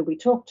who we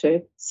talk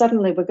to,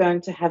 suddenly we're going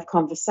to have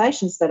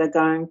conversations that are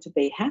going to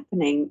be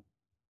happening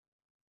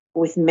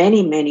with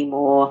many, many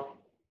more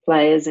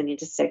players and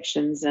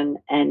intersections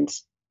and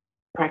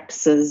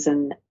practices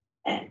and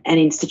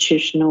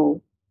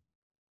institutional.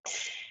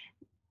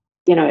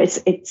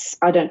 It's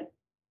I don't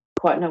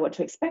quite know what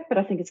to expect, but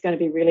I think it's going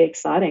to be really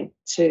exciting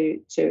to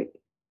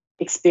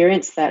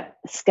experience that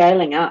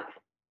scaling up,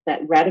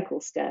 that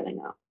radical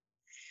scaling up.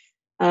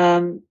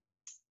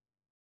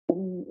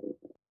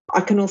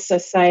 I can also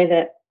say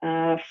that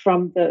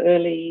from the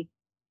early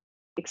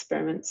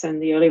experiments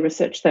and the early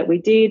research that we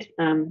did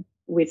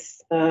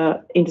with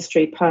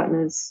industry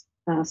partners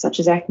such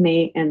as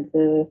ACME and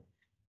the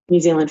New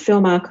Zealand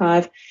Film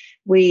Archive,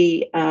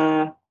 we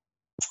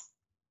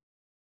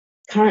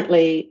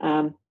currently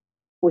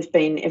we've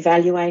been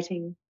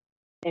evaluating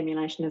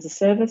emulation as a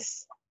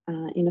service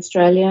in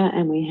Australia,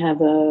 and we have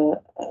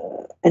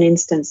an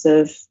instance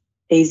of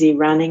easy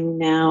running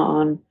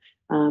now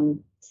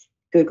on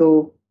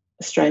Google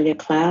Australia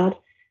Cloud,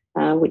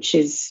 which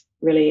is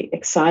really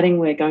exciting.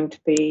 We're going to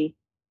be,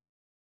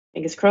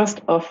 fingers crossed,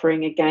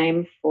 offering a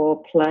game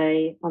for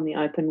play on the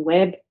open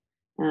web,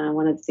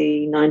 one of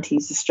the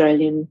 90s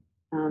Australian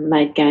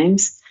made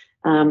games,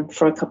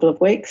 for a couple of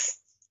weeks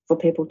for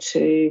people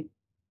to,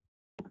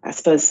 I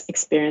suppose,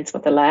 experience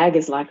what the lag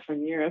is like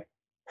from Europe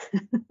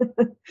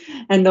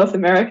and North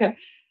America,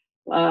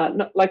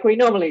 not like we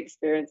normally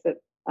experience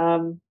it.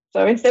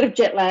 So instead of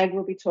jet lag,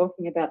 we'll be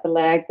talking about the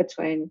lag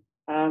between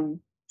and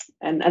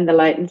the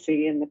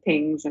latency and the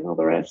pings and all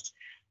the rest.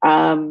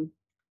 But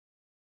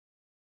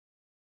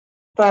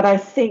I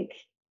think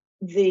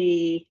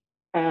the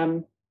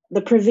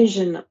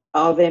provision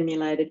of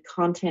emulated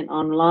content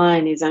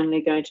online is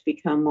only going to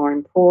become more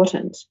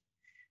important,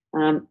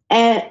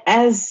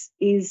 as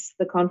is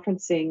the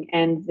conferencing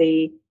and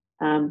the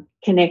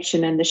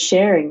connection and the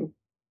sharing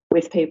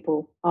with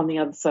people on the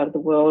other side of the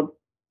world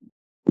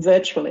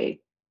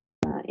virtually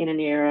in an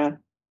era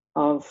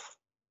of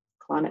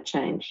climate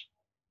change.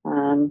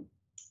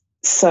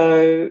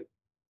 So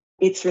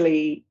it's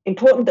really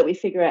important that we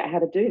figure out how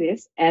to do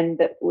this and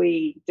that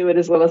we do it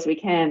as well as we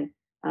can,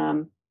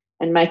 and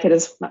make it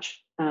as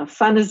much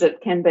fun as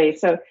it can be.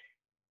 So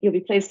you'll be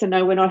pleased to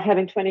know we're not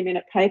having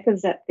 20-minute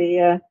papers at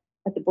the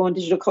Born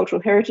Digital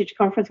Cultural Heritage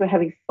Conference. We're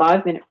having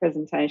 5-minute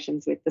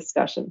presentations with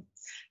discussion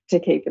to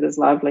keep it as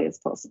lively as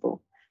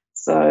possible.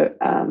 So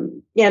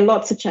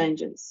lots of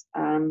changes.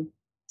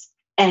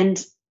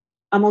 And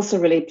I'm also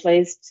really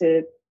pleased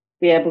to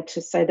be able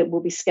to say that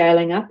we'll be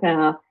scaling up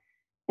our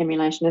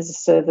emulation as a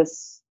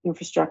service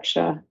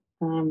infrastructure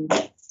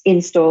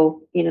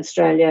install in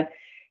Australia,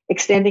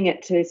 extending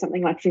it to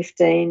something like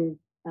 15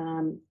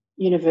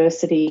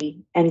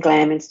 university and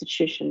GLAM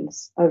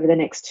institutions over the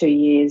next 2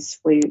 years.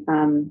 We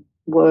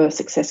were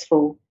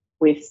successful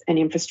with an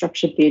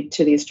infrastructure bid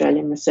to the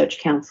Australian Research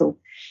Council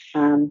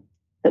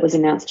that was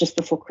announced just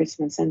before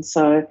Christmas. And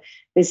so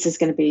this is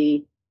going to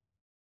be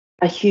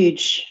a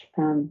huge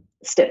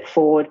step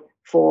forward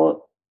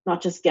for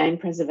not just game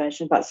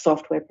preservation, but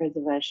software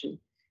preservation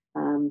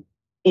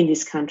in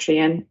this country.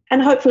 And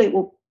hopefully it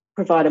will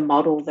provide a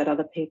model that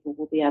other people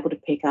will be able to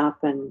pick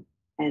up and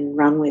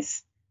run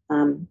with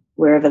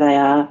wherever they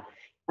are,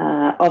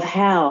 of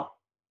how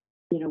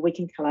we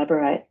can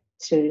collaborate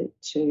to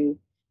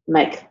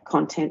make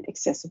content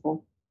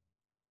accessible.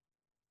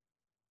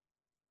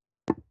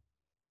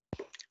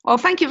 Well,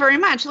 thank you very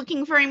much.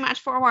 Looking very much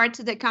forward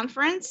to the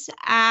conference.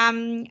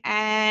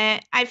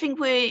 I think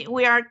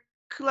we are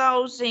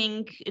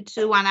closing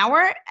to 1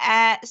 hour.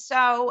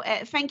 So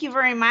thank you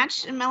very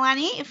much,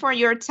 Melanie, for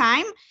your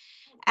time,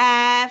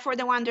 for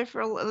the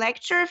wonderful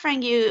lecture.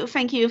 Thank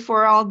you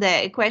for all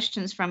the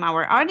questions from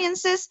our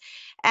audiences.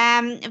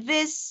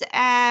 This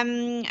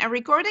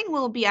recording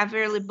will be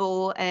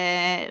available,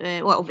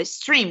 well, this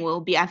stream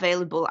will be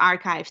available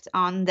archived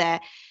on the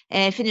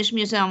Finnish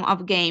Museum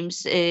of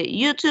Games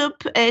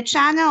YouTube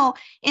channel.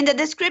 In the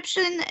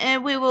description,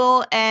 we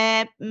will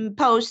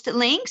post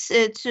links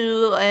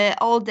to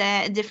all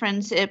the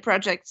different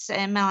projects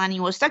Melanie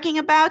was talking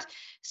about,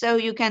 so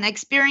you can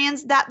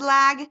experience that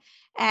lag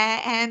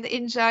and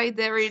enjoy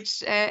the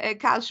rich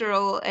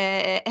cultural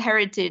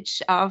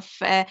heritage of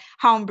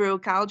homebrew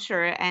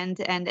culture and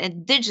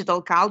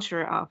digital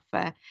culture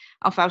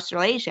of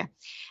Australasia.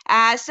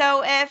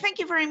 So thank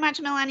you very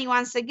much, Melanie,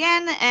 once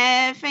again.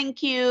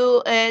 Thank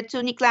you to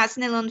Niklas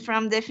Nilund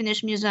from the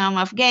Finnish Museum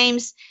of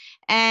Games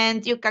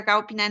and Jukka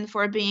Kaupinen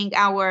for being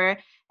our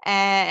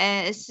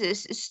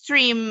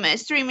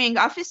streaming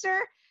officer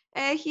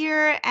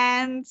here,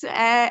 and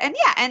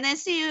yeah, and then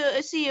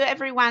see you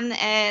everyone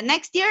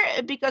next year,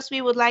 because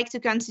we would like to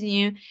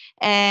continue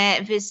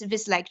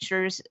this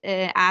lectures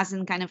as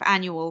a kind of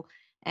annual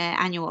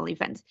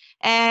event.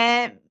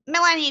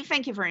 Melanie,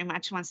 thank you very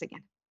much once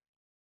again.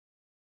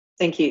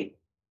 Thank you.